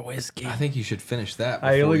some more whiskey. I think you should finish that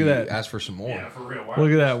before Hey, look at you that. ask for some more. Yeah, for real. Why?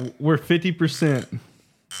 Look at that. We're 50%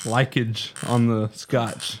 likage on the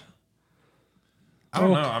scotch. I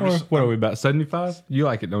don't know. I'm Or just what are we about? 75? You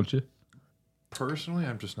like it, don't you? personally,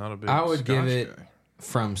 I'm just not a big. I would give Scotch it guy.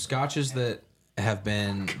 from scotches that have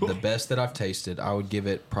been the best that I've tasted. I would give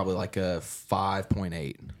it probably like a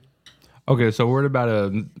 5.8. Okay, so we're at about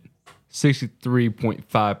a 63.5%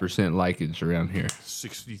 likage around here.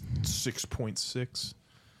 66.6.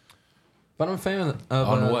 But I'm a fan of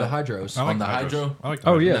On what? the hydros. I like On the hydros. hydro? I like the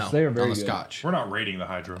Oh, hydros. yes, they are on very the good. scotch. We're not rating the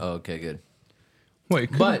hydro. Oh, okay, good. Wait,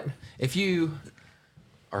 But if you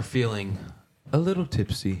are feeling a little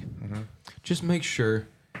tipsy, just make sure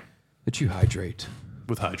that you hydrate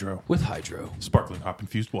With Hydro. With Hydro. Sparkling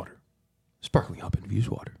hop-infused water. Sparkling hop infused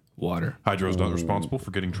water. Water. Hydro is not responsible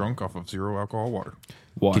for getting drunk off of zero alcohol water.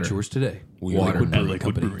 Water. Get yours today. We Water. Liquid At Brewing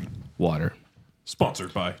Lakewood Company. Brewing. Water.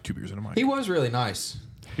 Sponsored by Two Beers and a Mic. He was really nice.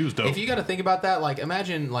 He was dope. If you got to think about that, like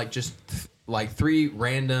imagine like just like three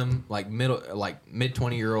random like mid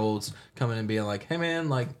 20-year-olds coming and being like, "Hey man,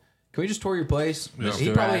 like, can we just tour your place?" Yeah. He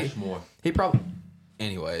Mr. probably, Ashmore. he probably.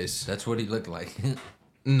 Anyways, That's what he looked like.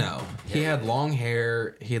 no, he had long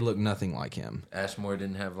hair. He looked nothing like him. Ashmore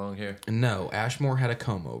didn't have long hair. No, Ashmore had a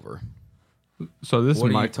comb over. So this What is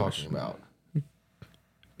are my you talking question. about?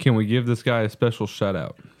 Can we give this guy a special shout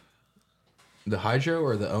out? The Hydro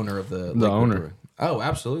or the owner of the The owner. Brewing? Oh,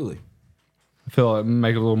 absolutely, I feel like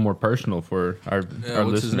make it a little more personal for our Yeah,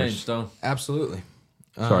 what's his name, listeners. Stone? absolutely.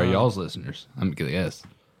 Sorry, y'all's listeners. I'm gonna guess.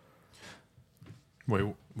 Wait,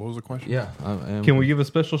 what was the question? Yeah, I am. Can we give a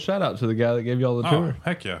special shout out to the guy that gave y'all the Oh, tour?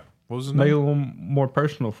 heck yeah. What was his Make it a name? little more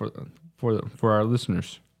personal for our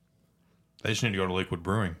listeners. They just need to go to Lakewood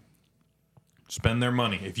Brewing. Spend their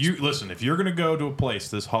money. If you're going to go to a place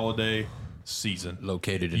this holiday season,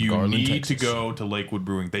 Located in you Garland, need to Texas. go to Lakewood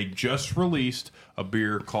Brewing. They just released a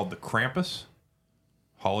beer called the Krampus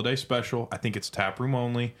Holiday Special. I think it's tap room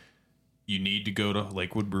only. You need to go to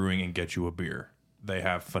Lakewood Brewing and get you a beer. They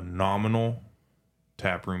have phenomenal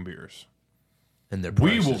tap room beers. And their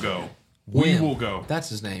We prices. will go. We Wim. will go. That's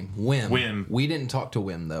his name. Wim. Wim. We didn't talk to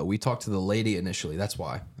Wim though. We talked to the lady initially. That's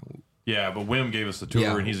why. Yeah, but Wim gave us the tour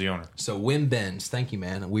Yeah. and he's the owner. So Wim Benz, thank you,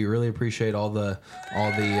 man. We really appreciate all the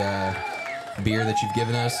beer that you've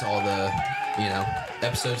given us, all the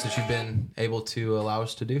episodes that you've been able to allow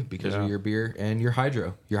us to do because Yeah. of your beer and your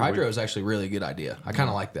Hydro. Your Hydro is actually a really good idea. I kind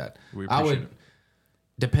of like that. We I appreciate would, it.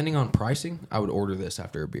 depending on pricing, I would order this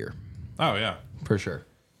after a beer Oh, yeah. for sure.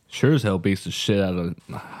 Sure as hell beats the shit out of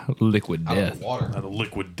liquid Out death. of the water. Out of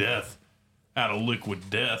liquid death. Out of liquid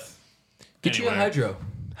death. Get you a Anyway. Hydro.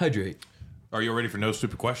 Hydrate. Are you ready for no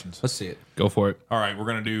stupid questions? Let's see it. Go for it. All right, we're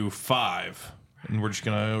gonna do 5, and we're just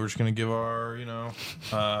gonna give our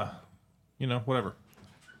whatever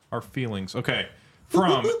our feelings. Okay,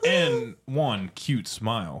 from N1 cute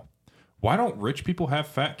smile. Why don't rich people have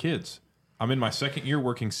fat kids? I'm in my second year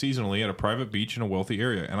working seasonally at a private beach in a wealthy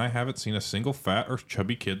area, and I haven't seen a single fat or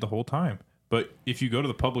chubby kid the whole time. But if you go to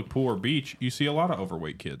the public pool or beach, you see a lot of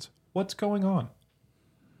overweight kids. What's going on?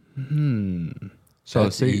 So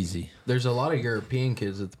That's see, easy. There's a lot of European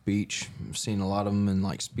kids at the beach. I've seen a lot of them in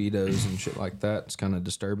like Speedos and shit like that. It's kind of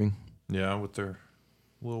disturbing. Yeah, with their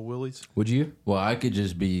little willies. Would you? Well, I could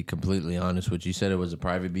just be completely honest with you. You said it was a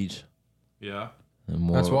private beach. Yeah. And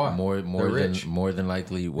more, That's why. more They're rich. than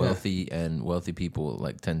likely wealthy and wealthy people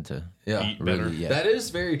like tend to Yeah. Eat better. really, yeah. That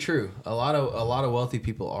is very true. A lot of wealthy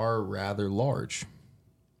people are rather large.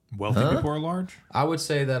 Wealthy people are large. I would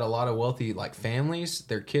say that a lot of wealthy like families,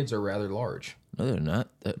 their kids are rather large. No, they're not.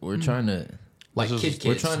 We're trying to Like This is- kids.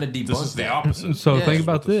 we're trying to debunk This is the that. opposite. so Yeah. think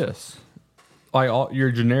about this. Like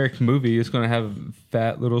your generic movie is going to have a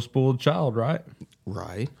fat little spoiled child, right?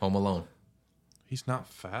 Right. Home Alone. He's not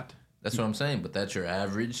fat. That's what I'm saying. But that's your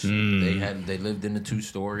average. Hmm. They lived in a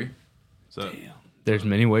 2-story. So There's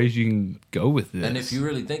many ways you can go with this. And if you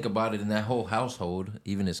really think about it, in that whole household,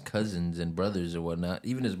 even his cousins and brothers or whatnot,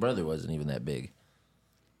 even his brother wasn't even that big.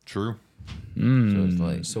 true. So it's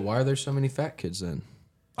like, So why are there so many fat kids then?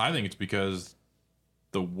 I think it's because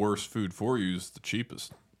the worst food for you is the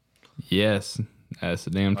cheapest. yes, that's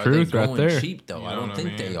the damn are truth they right going there. cheap though? You I know don't what I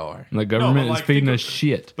think mean? they are. The government like, is feeding think us of-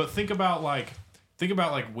 shit. But think about like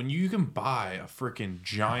when you can buy a freaking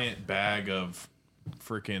giant bag of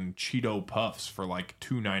freaking Cheeto Puffs for like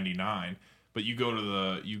 $2.99, but you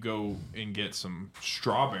go and get some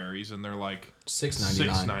strawberries and they're like $6.99.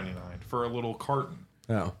 $6.99 for a little carton.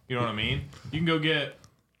 Oh. You know what I mean? You can go get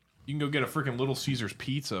a freaking Little Caesars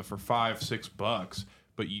pizza for $5-6,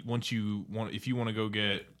 but if you want to go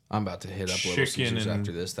get I'm about to hit up Little Chicken Caesars and-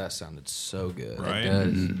 after this. That sounded so good. right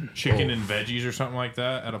Does. chicken and veggies or something like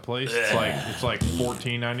that at a place, it's like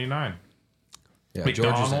 $14.99. Yeah, George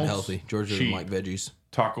McDonald's, isn't healthy. George doesn't cheap. like veggies.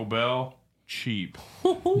 Taco Bell, cheap.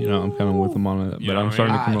 You know, I'm coming with them on it, You but know I'm what I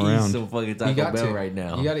starting mean? to come around. some fucking You Taco got Bell to right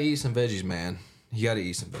now. You got to eat some veggies, man. You got to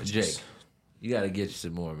eat some veggies. Jake, you got to get you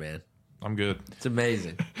some more, man. I'm good. It's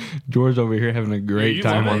amazing. George over here having a great You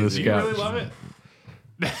time love on it? this You couch. really love it.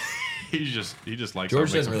 he just likes George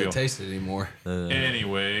how it makes doesn't him really feel. taste it anymore.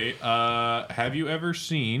 Anyway, have you ever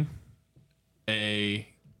seen a?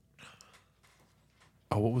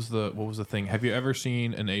 Oh, what was the thing? Have you ever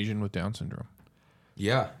seen an Asian with Down syndrome?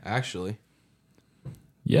 Yeah, actually.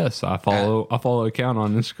 Yes, I follow an account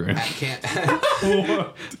on Instagram. I can't.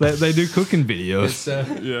 They do cooking videos.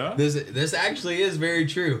 Yeah. This actually is very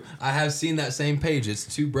true. I have seen that same page. It's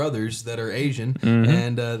two brothers that are Asian,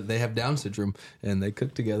 and they have Down syndrome, and they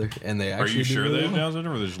cook together, and they Are actually. you do sure really they have well. Down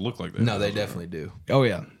syndrome, or they just look like that? No, they definitely do. Oh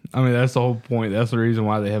yeah, I mean that's the whole point. That's the reason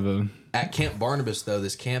why they have a. At Camp Barnabas, though,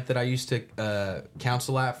 this camp that I used to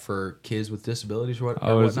counsel at for kids with disabilities or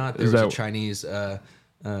Oh, whatnot, there is was a that- Chinese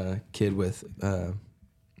kid with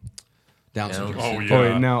Down syndrome. Oh yeah. Oh,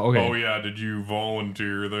 wait, now, okay. Oh yeah. Did you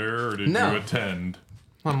volunteer there, or did No. you attend?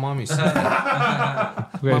 My mommy sent me. Okay,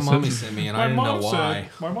 My so- mommy sent me, and I didn't know why.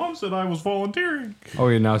 My mom said I was volunteering. Oh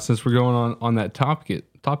yeah, now since we're going on that topic,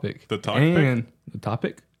 The topic? and the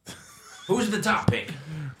topic. Who's the top pick?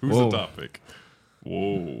 Who's Whoa. the topic?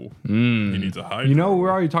 Whoa. He needs a hide. You know,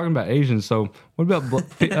 we're already talking about Asians, so what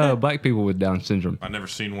about black people with Down syndrome? I never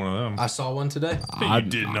seen one of them. I saw one today You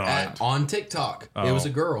did not. on TikTok. It was a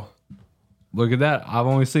girl. Look at that. I've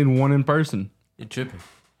only seen one in person. You're tripping.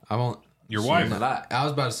 I won't. Your wife. A lot. I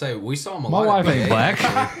was about to say we saw him a My lot. wife at ain't BA, black.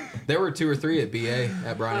 actually. There were 2 or 3 at BA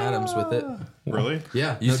at Brian Adams with it. Really?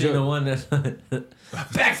 Yeah, You no seen joke. the one that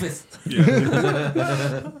breakfast?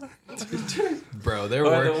 Bro, there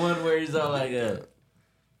Or the were. one where he's all like,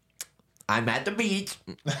 "I'm at the beach.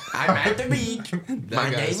 I'm at the beach. My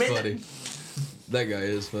That guy is name funny. That guy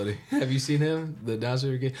is funny. Have you seen him? The Down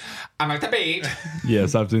syndrome kid. I'm at the beach.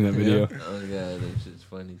 Yes, I've seen that video. Oh god, that shit's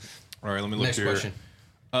funny. All right, let me look Next here. question.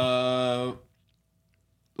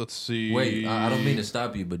 Let's see. Wait, I don't mean to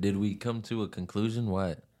stop you, but did we come to a conclusion?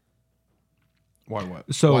 What?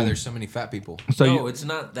 What? So, Why there's so many fat people? so No, you, it's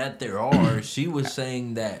not that there are. She was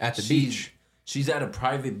saying that At the she's- beach. She's at a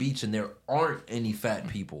private beach and there aren't any fat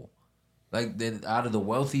people. Like that, out of the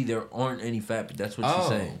wealthy, there aren't any fat people. That's what she's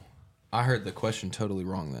saying. I heard the question totally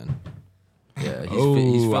wrong then. Yeah, he's oh,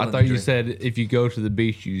 filling I the thought you drink. said if you go to the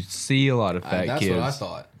beach, you see a lot of fat That's kids. what I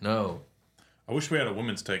thought. No. I wish we had a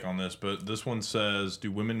women's take on this, but this one says,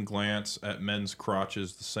 "Do women glance at men's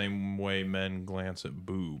crotches the same way men glance at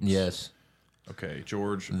boobs?" Yes. Okay,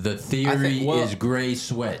 George. The theory well- is gray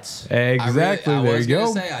sweats. Exactly. I there was you go.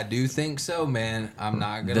 gonna say I do think so, man. I'm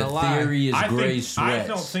not gonna The lie. theory is gray I sweats.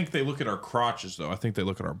 don't think they look at our crotches though. I think they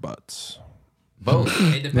look at our butts. Both.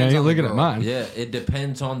 It depends Now you're on looking the at girl. mine. Yeah, it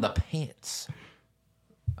depends on the pants.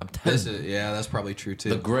 I'm telling This you. is, yeah, that's probably true too.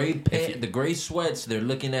 The gray sweats, they're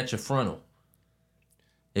looking at your frontal.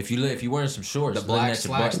 If you're wearing some shorts, The they're looking black at your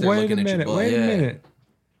slacks, butt. they're Wait looking a at your minute. butt. Wait Yeah. a minute.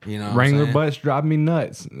 You know, what I'm Wrangler saying? butts drive me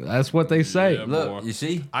nuts. That's what they say. Yeah. Look, boy. you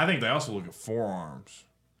see? I think they also look at forearms.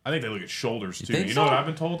 I think they look at shoulders too. think You know so? what I've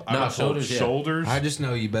been told? I've No, been told shoulders, yeah. shoulders. I just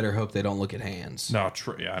know you better hope they don't look at hands. No,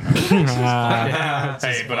 yeah, I know.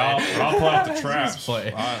 Hey, but I'll pull out the traps.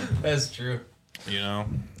 That's true. You know.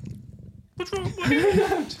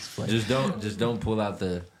 Just don't pull out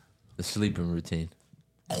the sleeping routine.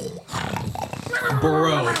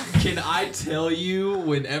 Bro, can I tell you,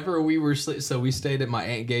 whenever we were so we stayed at my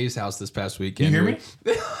Aunt Gay's house this past weekend. You hear me?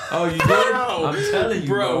 Oh, you did? I'm telling you,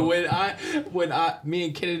 Bro, bro. me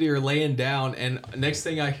and Kennedy are laying down, and next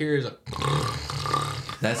thing I hear is a,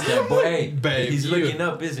 That's that boy. Hey, Babe, he's you- looking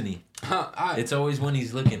up, isn't he? It's always when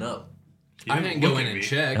he's looking up. I didn't go in and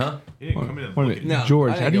check. Huh? He didn't come in and Wait a look at minute. No,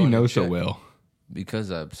 George, I didn't how do go you in know and so check. well?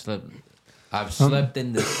 Because I've slept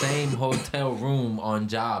in the same hotel room on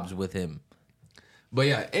jobs with him. But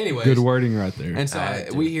yeah, anyways. Good wording right there. And so I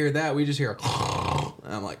do. we hear that, we just hear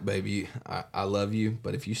and I'm like, baby, I love you,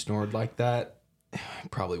 but if you snored like that,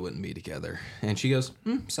 probably wouldn't be together. And she goes,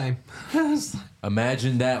 same.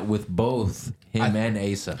 Imagine that with both him and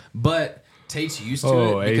Asa. But Tate's used to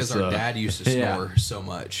Oh, it because Asa. our dad used to Yeah. snore so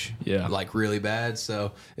much. Yeah. Like really bad.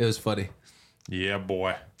 So it was funny. Yeah,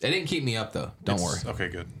 boy. It didn't keep me up though. Don't worry. Okay,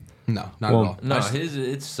 good. No, not Well, at all. No, I just-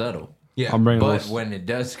 it's subtle. yeah. I'm bringing a But little, when it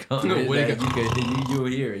does come, No, it, way to that you'll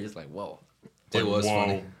hear it. It's like, whoa. it was Whoa.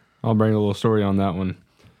 funny. I'll bring a little story on that one.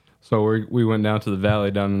 So we went down to the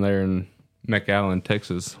valley down there in McAllen,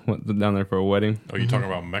 Texas. Went down there for a wedding. Oh, you talking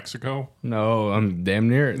about Mexico? No, I'm damn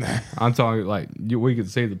near it. I'm talking like we could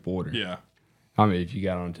see the border. Yeah. I mean, if you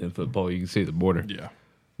got on a 10-foot pole, you can see the border. Yeah.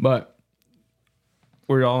 But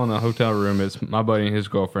we're all in a hotel room. It's my buddy and his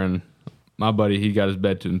girlfriend. My buddy, he got his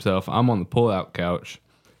bed to himself. I'm on the pull-out couch.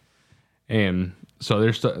 And so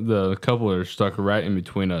the couple are stuck right in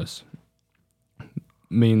between us.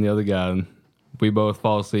 Me and the other guy, we both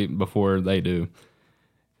fall asleep before they do.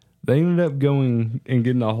 They ended up going and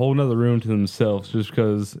getting a whole nother room to themselves just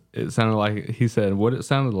because it sounded like, he said, what it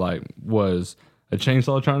sounded like was a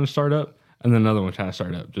chainsaw trying to start up and then another one trying to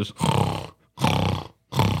start up. Just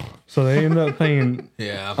so they ended up paying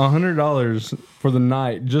Yeah. $100 for the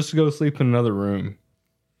night just to go sleep in another room.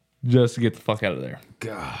 just to get the fuck out of there.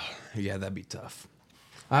 God, yeah, that'd be tough.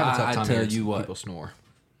 I have a tough time tell hearing you what. people snore.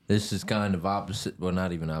 This is kind of opposite. Well,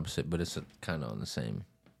 not even opposite, but it's kind of on the same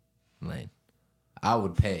lane. I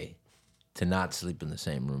would pay to not sleep in the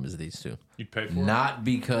same room as these two. You'd pay for Not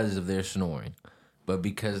because of their snoring, but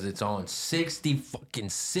because it's on 60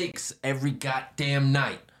 every goddamn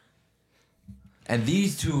night. And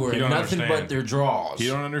these two are You don't nothing understand. but their draws.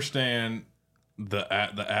 You don't understand the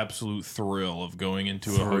absolute thrill of going into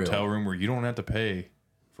a Thrill. hotel room where you don't have to pay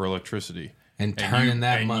for electricity. And turning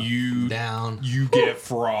that you down. You get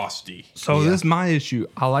frosty. So this is my issue.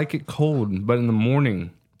 I like it cold, but in the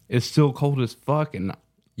morning it's still cold as fuck, and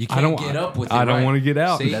You I can't don't get up with it. I don't right? want to get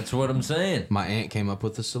out. See? That's what I'm saying. My aunt came up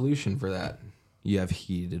with a solution for that. You have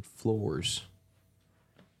heated floors.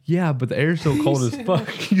 Yeah, but the air's still cold as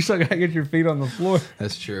fuck. You still gotta get your feet on the floor.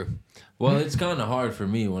 That's true. Well, it's kind of hard for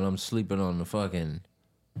me when I'm sleeping on the fucking.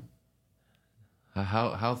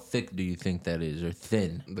 How thick do you think that is, or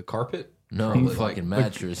thin? The carpet? No, Probably the fucking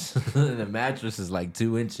mattress. The mattress is like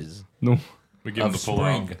 2 inches No. We give them of the pull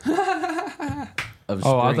out. spring. Of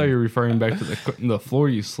Oh, I thought spring. you were referring back to the floor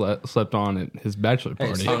you slept on at his bachelor Hey,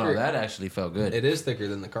 party. so- Oh no, that actually felt good. It is thicker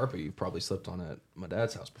than the carpet you've probably slept on at my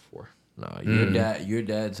dad's house before. No, your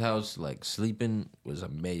dad's house, like sleeping was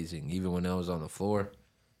amazing. Even when I was on the floor,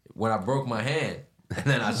 when I broke my hand and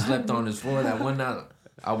then I slept on his floor that one night,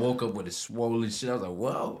 I woke up with a swollen shit. I was like,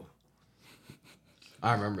 whoa.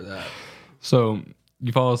 I remember that. So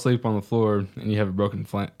you fall asleep on the floor and you have a broken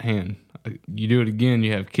hand. You do it again,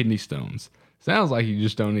 you have kidney stones. Sounds like you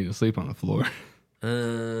just don't need to sleep on the floor.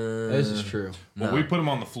 This is true. Well, we put them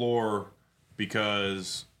on the floor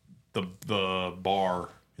because the bar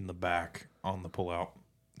in the back on the pull out.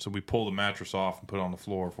 So we pull the mattress off and put it on the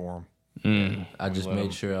floor for him. I just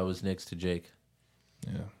made sure I was next to Jake.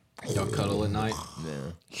 Yeah. Don't cuddle at night.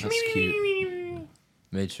 Yeah. That's cute.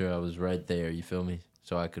 Made sure I was right there, you feel me?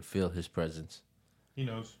 So I could feel his presence. He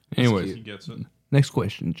knows. Anyways. He gets it. Next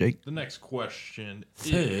question, Jake. The next question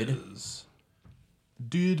Third. is: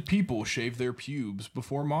 did people shave their pubes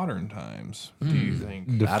before modern times? Do you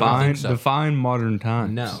think? Define so. define modern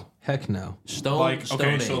times. No. Heck no. Stone Age.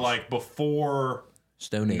 So like before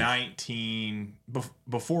Stone Age.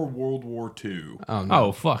 before World War II. Oh, no.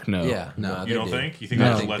 Oh fuck no. Yeah. No. they You don't did. think? You think No. they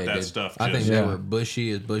I just think let they that did. stuff I think just... they were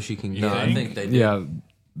bushy as bushy can get. No, I think? think they did. Yeah.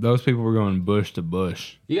 Those people were going bush to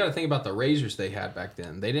bush. You got to think about the razors they had back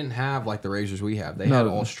then. They didn't have like the razors we have. They No. had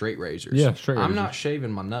all straight razors. Yeah, straight I'm razors. not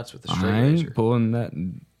shaving my nuts with a straight I razor. ain't pulling that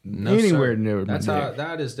No, anywhere sir. near That's my how. dick.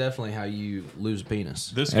 That is definitely how you lose a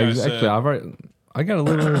penis. This guy Exactly. said... I got a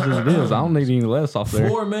little as it is. I don't need any less off there.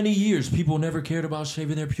 For many years, people never cared about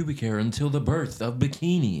shaving their pubic hair until the birth of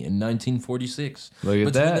bikini in 1946. Look at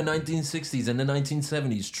Between that. the 1960s and the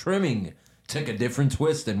 1970s, trimming took a different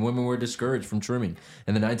twist, and women were discouraged from trimming.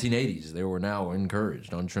 In the 1980s, they were now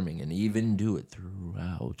encouraged on trimming, and even do it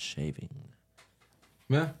throughout shaving.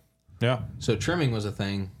 Yeah. Yeah. So trimming was a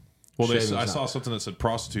thing. Well, Shaving's I not. saw something that said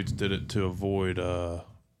prostitutes did it to avoid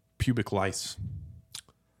pubic lice.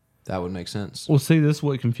 That would make sense. Well, see, this is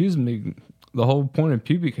what confuses me. The whole point of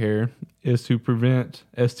pubic hair is to prevent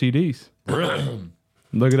STDs. Really?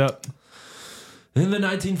 Look it up. In the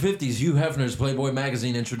 1950s, Hugh Hefner's Playboy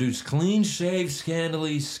magazine introduced clean-shaved,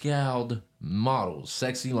 scantily scowled models,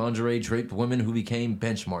 sexy lingerie draped women who became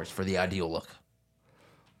benchmarks for the ideal look.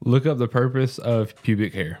 Look up the purpose of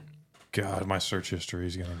pubic hair. God, my search history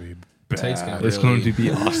is going to be Tate's bad. gonna It's going to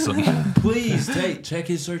be awesome. Please, Tate, check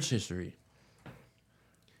his search history.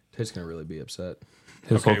 Tate's gonna really be upset.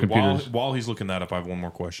 His whole Okay, while computer's he's looking that up, I have one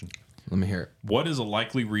more question. Let me hear it. What is a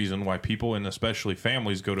likely reason why people and especially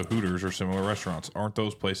families go to Hooters or similar restaurants? Aren't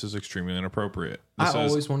those places extremely inappropriate? I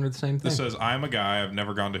always wondered the same thing. This says, I'm a guy, I've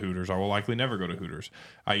never gone to Hooters. I will likely never go to Hooters.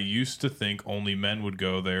 I used to think only men would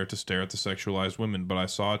go there to stare at the sexualized women, but I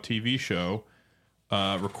saw a TV show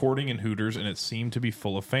recording in Hooters, and it seemed to be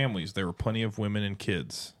full of families. There were plenty of women and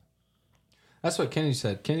kids. That's what Kennedy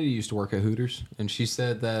said. Kennedy used to work at Hooters, and she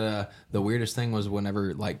said that the weirdest thing was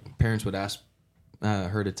whenever like parents would ask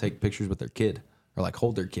her to take pictures with their kid or like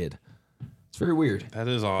hold their kid. It's very weird. That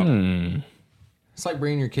is odd. It's like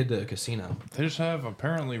bringing your kid to a casino. They just have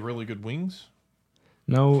apparently really good wings.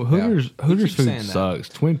 No, Hooters he Hooters keeps food saying that. sucks.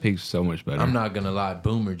 Twin Peaks is so much better. I'm not gonna lie,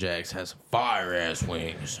 Boomer Jacks has some fire-ass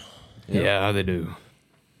wings. Yeah, they do.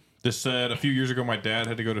 This said, a few years ago, my dad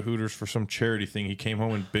had to go to Hooters for some charity thing. He came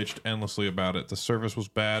home and bitched endlessly about it. The service was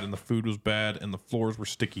bad, and the food was bad, and the floors were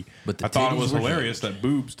sticky. But the I thought it titties was were hilarious huge. that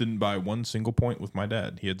Boobs didn't buy one single point with my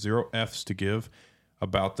dad. He had 0 Fs to give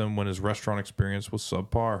about them when his restaurant experience was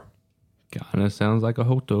subpar. Kinda sounds like a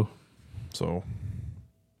hoto. So,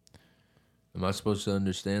 Am I supposed to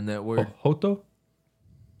understand that word? Hoto?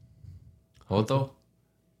 Hoto?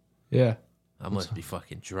 Yeah. I must be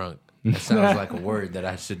fucking drunk. That sounds like a word that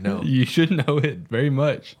I should know. You should know it very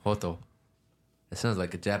much. Hoto. That sounds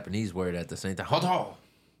like a Japanese word at the same time. Hoto.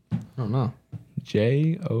 I don't know.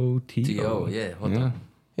 Joto. T-O, yeah. Hoto. Yeah.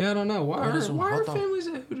 Yeah, I don't know. Why What is are Hoto? families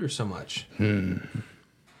at Hooters so much? don't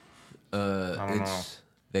know.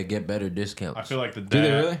 They get better discounts. I feel like the dad. Do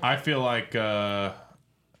they really? I feel like it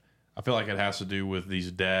has to do with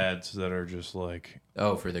these dads that are just like,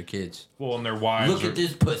 Oh, for their kids. well, and their wives. Look at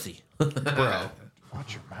this pussy. Bro.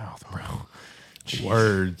 Watch your mouth, bro.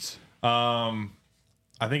 Words. I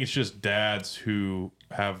think it's just dads who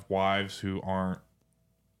have wives who aren't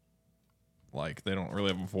like they don't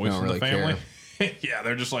really have a voice in really the family. Yeah,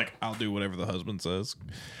 they're just like, I'll do whatever the husband says,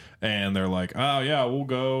 and they're like, oh yeah, we'll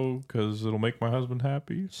go because it'll make my husband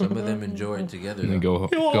happy. Some of them enjoy it together. And then though.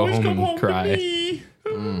 go home and cry.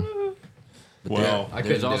 But Well, I there's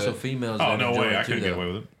couldn't do also it. females oh that no enjoy way, I it too, couldn't get though.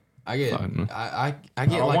 away with it. I get Fine. I I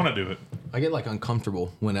get don't like want to do it. I get like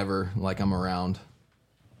uncomfortable whenever like I'm around.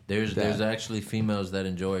 There's actually females that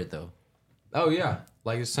enjoy it though. Oh yeah.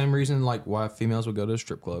 Like the same reason like why females would go to a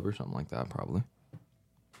strip club or something like that, probably.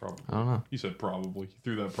 Probably. I don't know. You said probably. You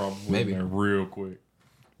threw that probably Maybe. in there real quick.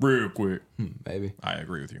 Real quick. Maybe. I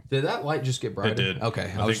agree with you. Did that light just get brighter? It did.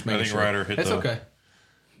 Okay. I think Ryder hit It's the- okay.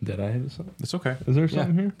 Did I hit something? It's okay. Is there Yeah.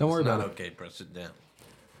 something here? Don't worry It's not about it. okay. Press it down.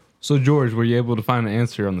 So, George, were you able to find an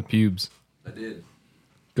answer on the pubes? I did.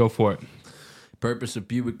 Go for it. Purpose of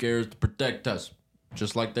pubic hair is to protect us,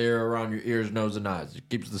 just like the hair around your ears, nose, and eyes. It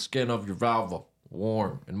keeps the skin of your vulva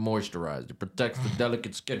warm and moisturized. It protects the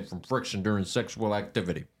delicate skin from friction during sexual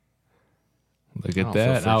activity. Look at Oh,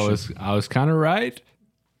 that. for I was kind of right.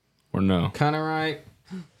 Or no? Kind of right.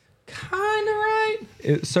 Kind of right.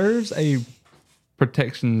 It serves a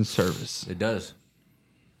protection service. It does.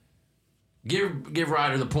 Give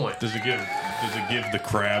Ryder the point. Does it give the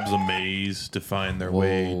crabs a maze to find their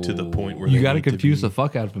way to the point where You they got to need to confuse be? the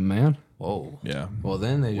fuck out of him, man. Whoa. Yeah. Well,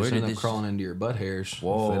 then they Where just did end up this- crawling into your butt hairs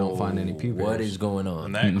Whoa. if they don't find any pubic What hairs. is going on?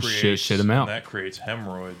 And that Mm, creates shit 'em out. That creates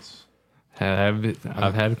hemorrhoids.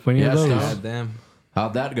 I've had plenty of Yes, those. Had them.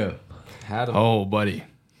 How'd that go? Had them. Oh, buddy.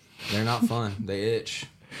 They're not fun. They itch.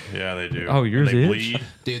 Yeah, they do. Oh, yours And they itch? bleed.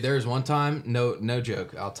 Dude, there was one time, no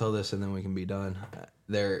joke. I'll tell this and then we can be done.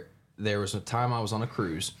 There was a time I was on a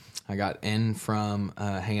cruise. I got in from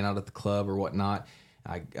hanging out at the club or whatnot.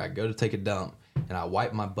 I go to take a dump and I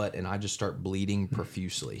wipe my butt and I just start bleeding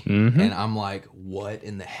profusely. And I'm like, what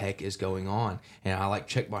in the heck is going on? And I like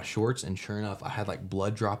check my shorts and sure enough, I had like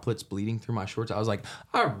blood droplets bleeding through my shorts. I was like,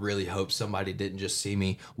 I really hope somebody didn't just see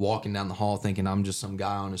me walking down the hall thinking I'm just some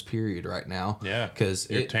guy on his period right now. Yeah. Because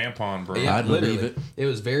Your tampon, bro. yeah, I'd literally, believe it. it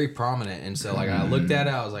was very prominent. And so, like, I looked at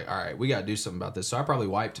it, I was like, all right, we got to do something about this. So I probably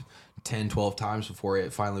wiped 10, 12 times before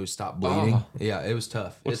it finally would stop bleeding. Oh. Yeah, it was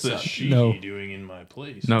tough. What's it this sucked. she No. doing in my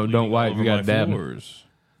place? No, don't Bleeding all wipe. over You gotta my dab it. floors.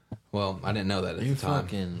 Well, I didn't know that at You the time.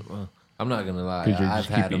 fucking. Well, I'm not gonna lie. 'Cause you're I've just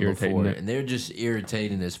had keep them irritating before, it. and they're just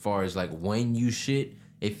irritating as far as like when you shit,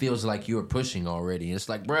 it feels like you're pushing already. And it's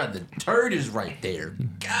like, bruh, the turd is right there.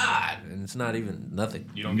 God, and it's not even nothing.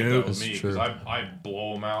 You don't get No, that with that's me true. because I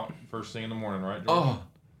blow them out first thing in the morning, right? George?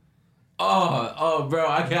 Oh, bro,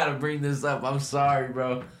 I gotta bring this up. I'm sorry,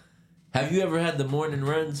 bro. Have you ever had the morning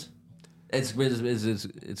runs? It's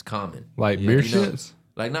common. Like Yeah, beer you know- shits?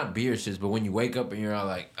 Like not beer shits, but when you wake up and you're all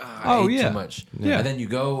like, I Oh, ate yeah. too much. Yeah. And then you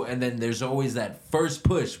go, and then there's always that first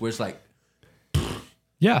push where it's like,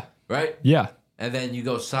 Yeah. right? Yeah. And then you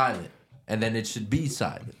go silent, and then it should be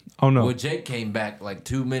silent. Oh, no. Well, Jake came back like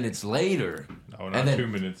 2 minutes later, No, and not then- 2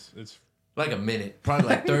 minit's. It's like a minute, probably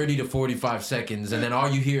like 30 to 45 seconds, and then all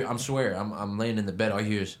you hear, I swear, I'm laying in the bed, all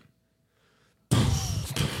you hear is,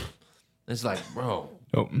 it's like, bro.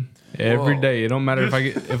 Oh, every Whoa. day. It don't matter if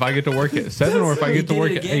I get to work at 7 or if I get to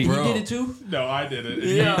work at 8. He did it too? no, I did it.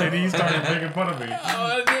 Yeah. And he started making fun of me.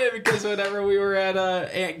 Oh, I did because whenever we were at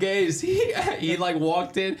Aunt Gay's, he like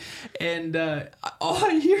walked in and all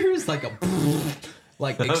I hear is like a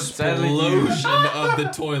like telling you. explosion of the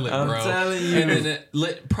toilet, I'm bro. telling you. And then it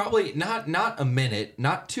lit, probably not a minute,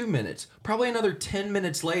 not 2 minutes, probably another 10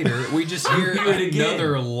 minutes later, we just hear hear it again.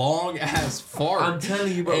 another long ass fart. I'm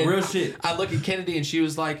telling you, bro, And real shit. I look at Kennedy and she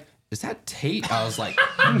was like, "Is that Tate?" I was like,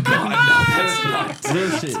 "God, no, that's not." Real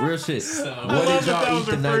shit, real shit. love What did that that y'all was eat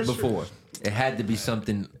the their night first- before? It had to be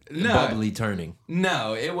something No. bubbly turning.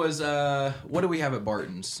 No, it was what do we have at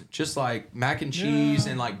Barton's? Just like mac and cheese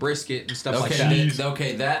and like brisket and stuff like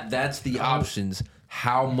Okay, that. that's the options.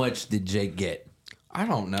 How much did Jake get? I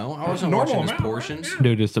don't know. I wasn't Normal watching his amount, portions. right?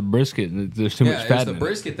 Dude, it's the brisket. And there's too Yeah, much it was fat the in it.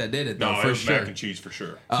 brisket that did it, though, No, it for was sure. mac and cheese for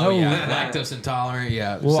sure. Oh, yeah. Lactose intolerant,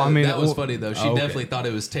 yeah. Well, So I mean, that was well, funny, though. She okay. definitely thought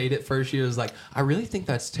it was Tate at first. She was like, I really think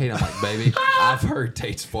that's Tate. I'm like, baby, I've heard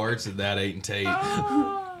Tate's farts, and that ain't Tate.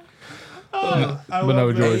 But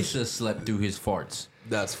no, George. Asa slept through his farts.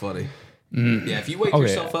 That's funny. Yeah, if you wake Okay.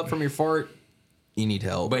 yourself up from your fart, you need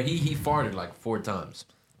help. But he farted like 4 times.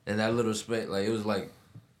 And that little space, like, it was like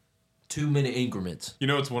 2-minute increments. You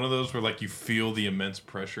know, it's one of those where like you feel the immense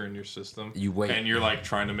pressure in your system. You wait. and you're like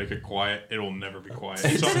trying to make it quiet. It'll never be quiet.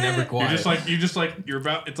 It's So never quiet. you're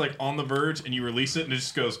about. It's like on the verge, and you release it, and it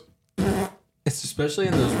just goes. It's especially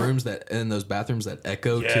in those rooms in those bathrooms that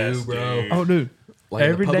echo Yes, too, bro. dude. Oh, dude. Like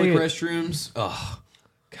every the public day, restrooms. Oh,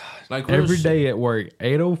 Like real every shit. day at work,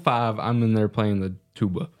 8:05, I'm in there playing the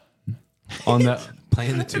tuba. On that,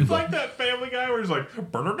 playing the It's tuba. like that Family Guy where he's like.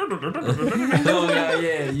 Oh,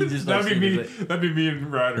 yeah. You just That'd be me. like, That'd be me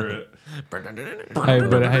and Ryder. hey,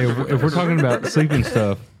 but hey, if we're talking about sleeping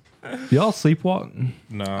stuff, y'all sleepwalk?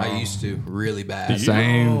 No, I used to really bad.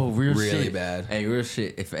 Same. Oh, real Really shit. bad. Hey, real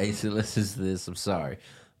shit. If Asa listens to this, I'm sorry,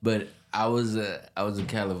 but I was in I was in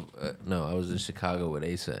Chicago with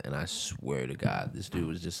Asa, and I swear to God, this dude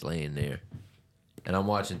was just laying there, and I'm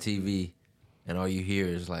watching TV, and all you hear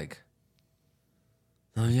is like,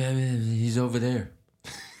 "Oh yeah, man, he's over there."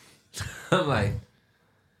 I'm like,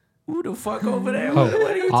 "Who the fuck over there? What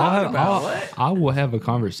are you talking about? What?" I will have a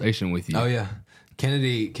conversation with you. Oh yeah.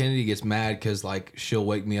 Kennedy gets mad because like she'll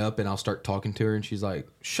wake me up and I'll start talking to her and she's like,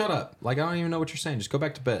 "Shut up! Like I don't even know what you're saying. Just go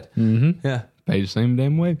back to bed." Mm-hmm. Yeah. Pay the same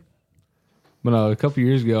damn way. But a couple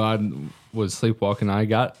years ago, I was sleepwalking. I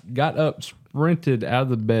got up, sprinted out of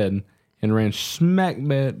the bed, and ran smack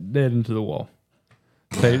dead into the wall.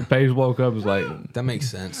 Paige woke up, was like, That makes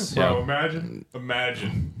sense. Bro,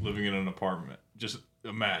 imagine living in an apartment. Just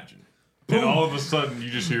imagine. And all of a sudden,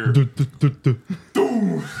 you just hear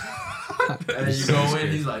And then you go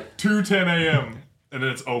in, he's like, 2:10 a.m. and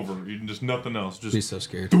then it's over. You just nothing else. He's Just so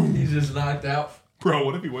scared. he's just knocked out. bro,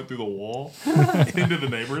 what if he went through the wall into the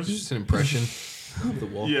neighbors? Just an impression of the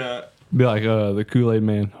wall. Yeah. be like the Kool-Aid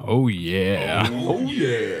man. Oh, yeah. Oh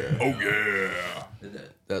yeah.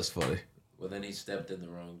 That's funny. Well, then he stepped in the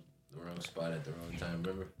wrong spot at the wrong time.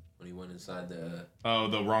 Remember when he went inside the? Oh,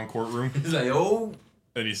 the wrong courtroom. He's like, "Oh."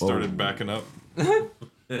 And he started backing up.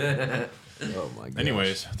 Oh my god.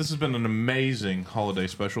 Anyways, this has been an amazing holiday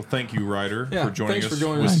special. Thank you, Ryder, Yeah, for joining thanks us. for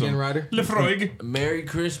joining with us some again, Ryder. Lefroig. Merry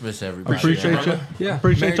Christmas, everybody. Appreciate brother. you. Yeah.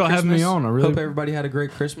 Appreciate Merry y'all having me Christmas. on. I really hope everybody had a great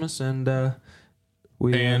Christmas and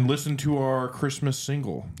we And listen to our Christmas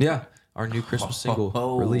single. yeah, our new Christmas single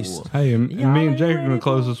released. Hey, and me and Jake are going to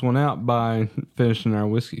close this one out by finishing our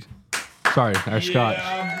whiskey. Sorry, our scotch.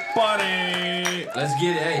 Yeah, buddy. Let's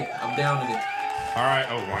get it. Hey, I'm down with it. All right.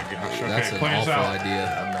 Oh my gosh. Okay, That's an play us awful out.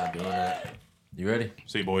 idea. I'm not doing that. You ready?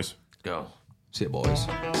 See you, boys. Go. See you, boys.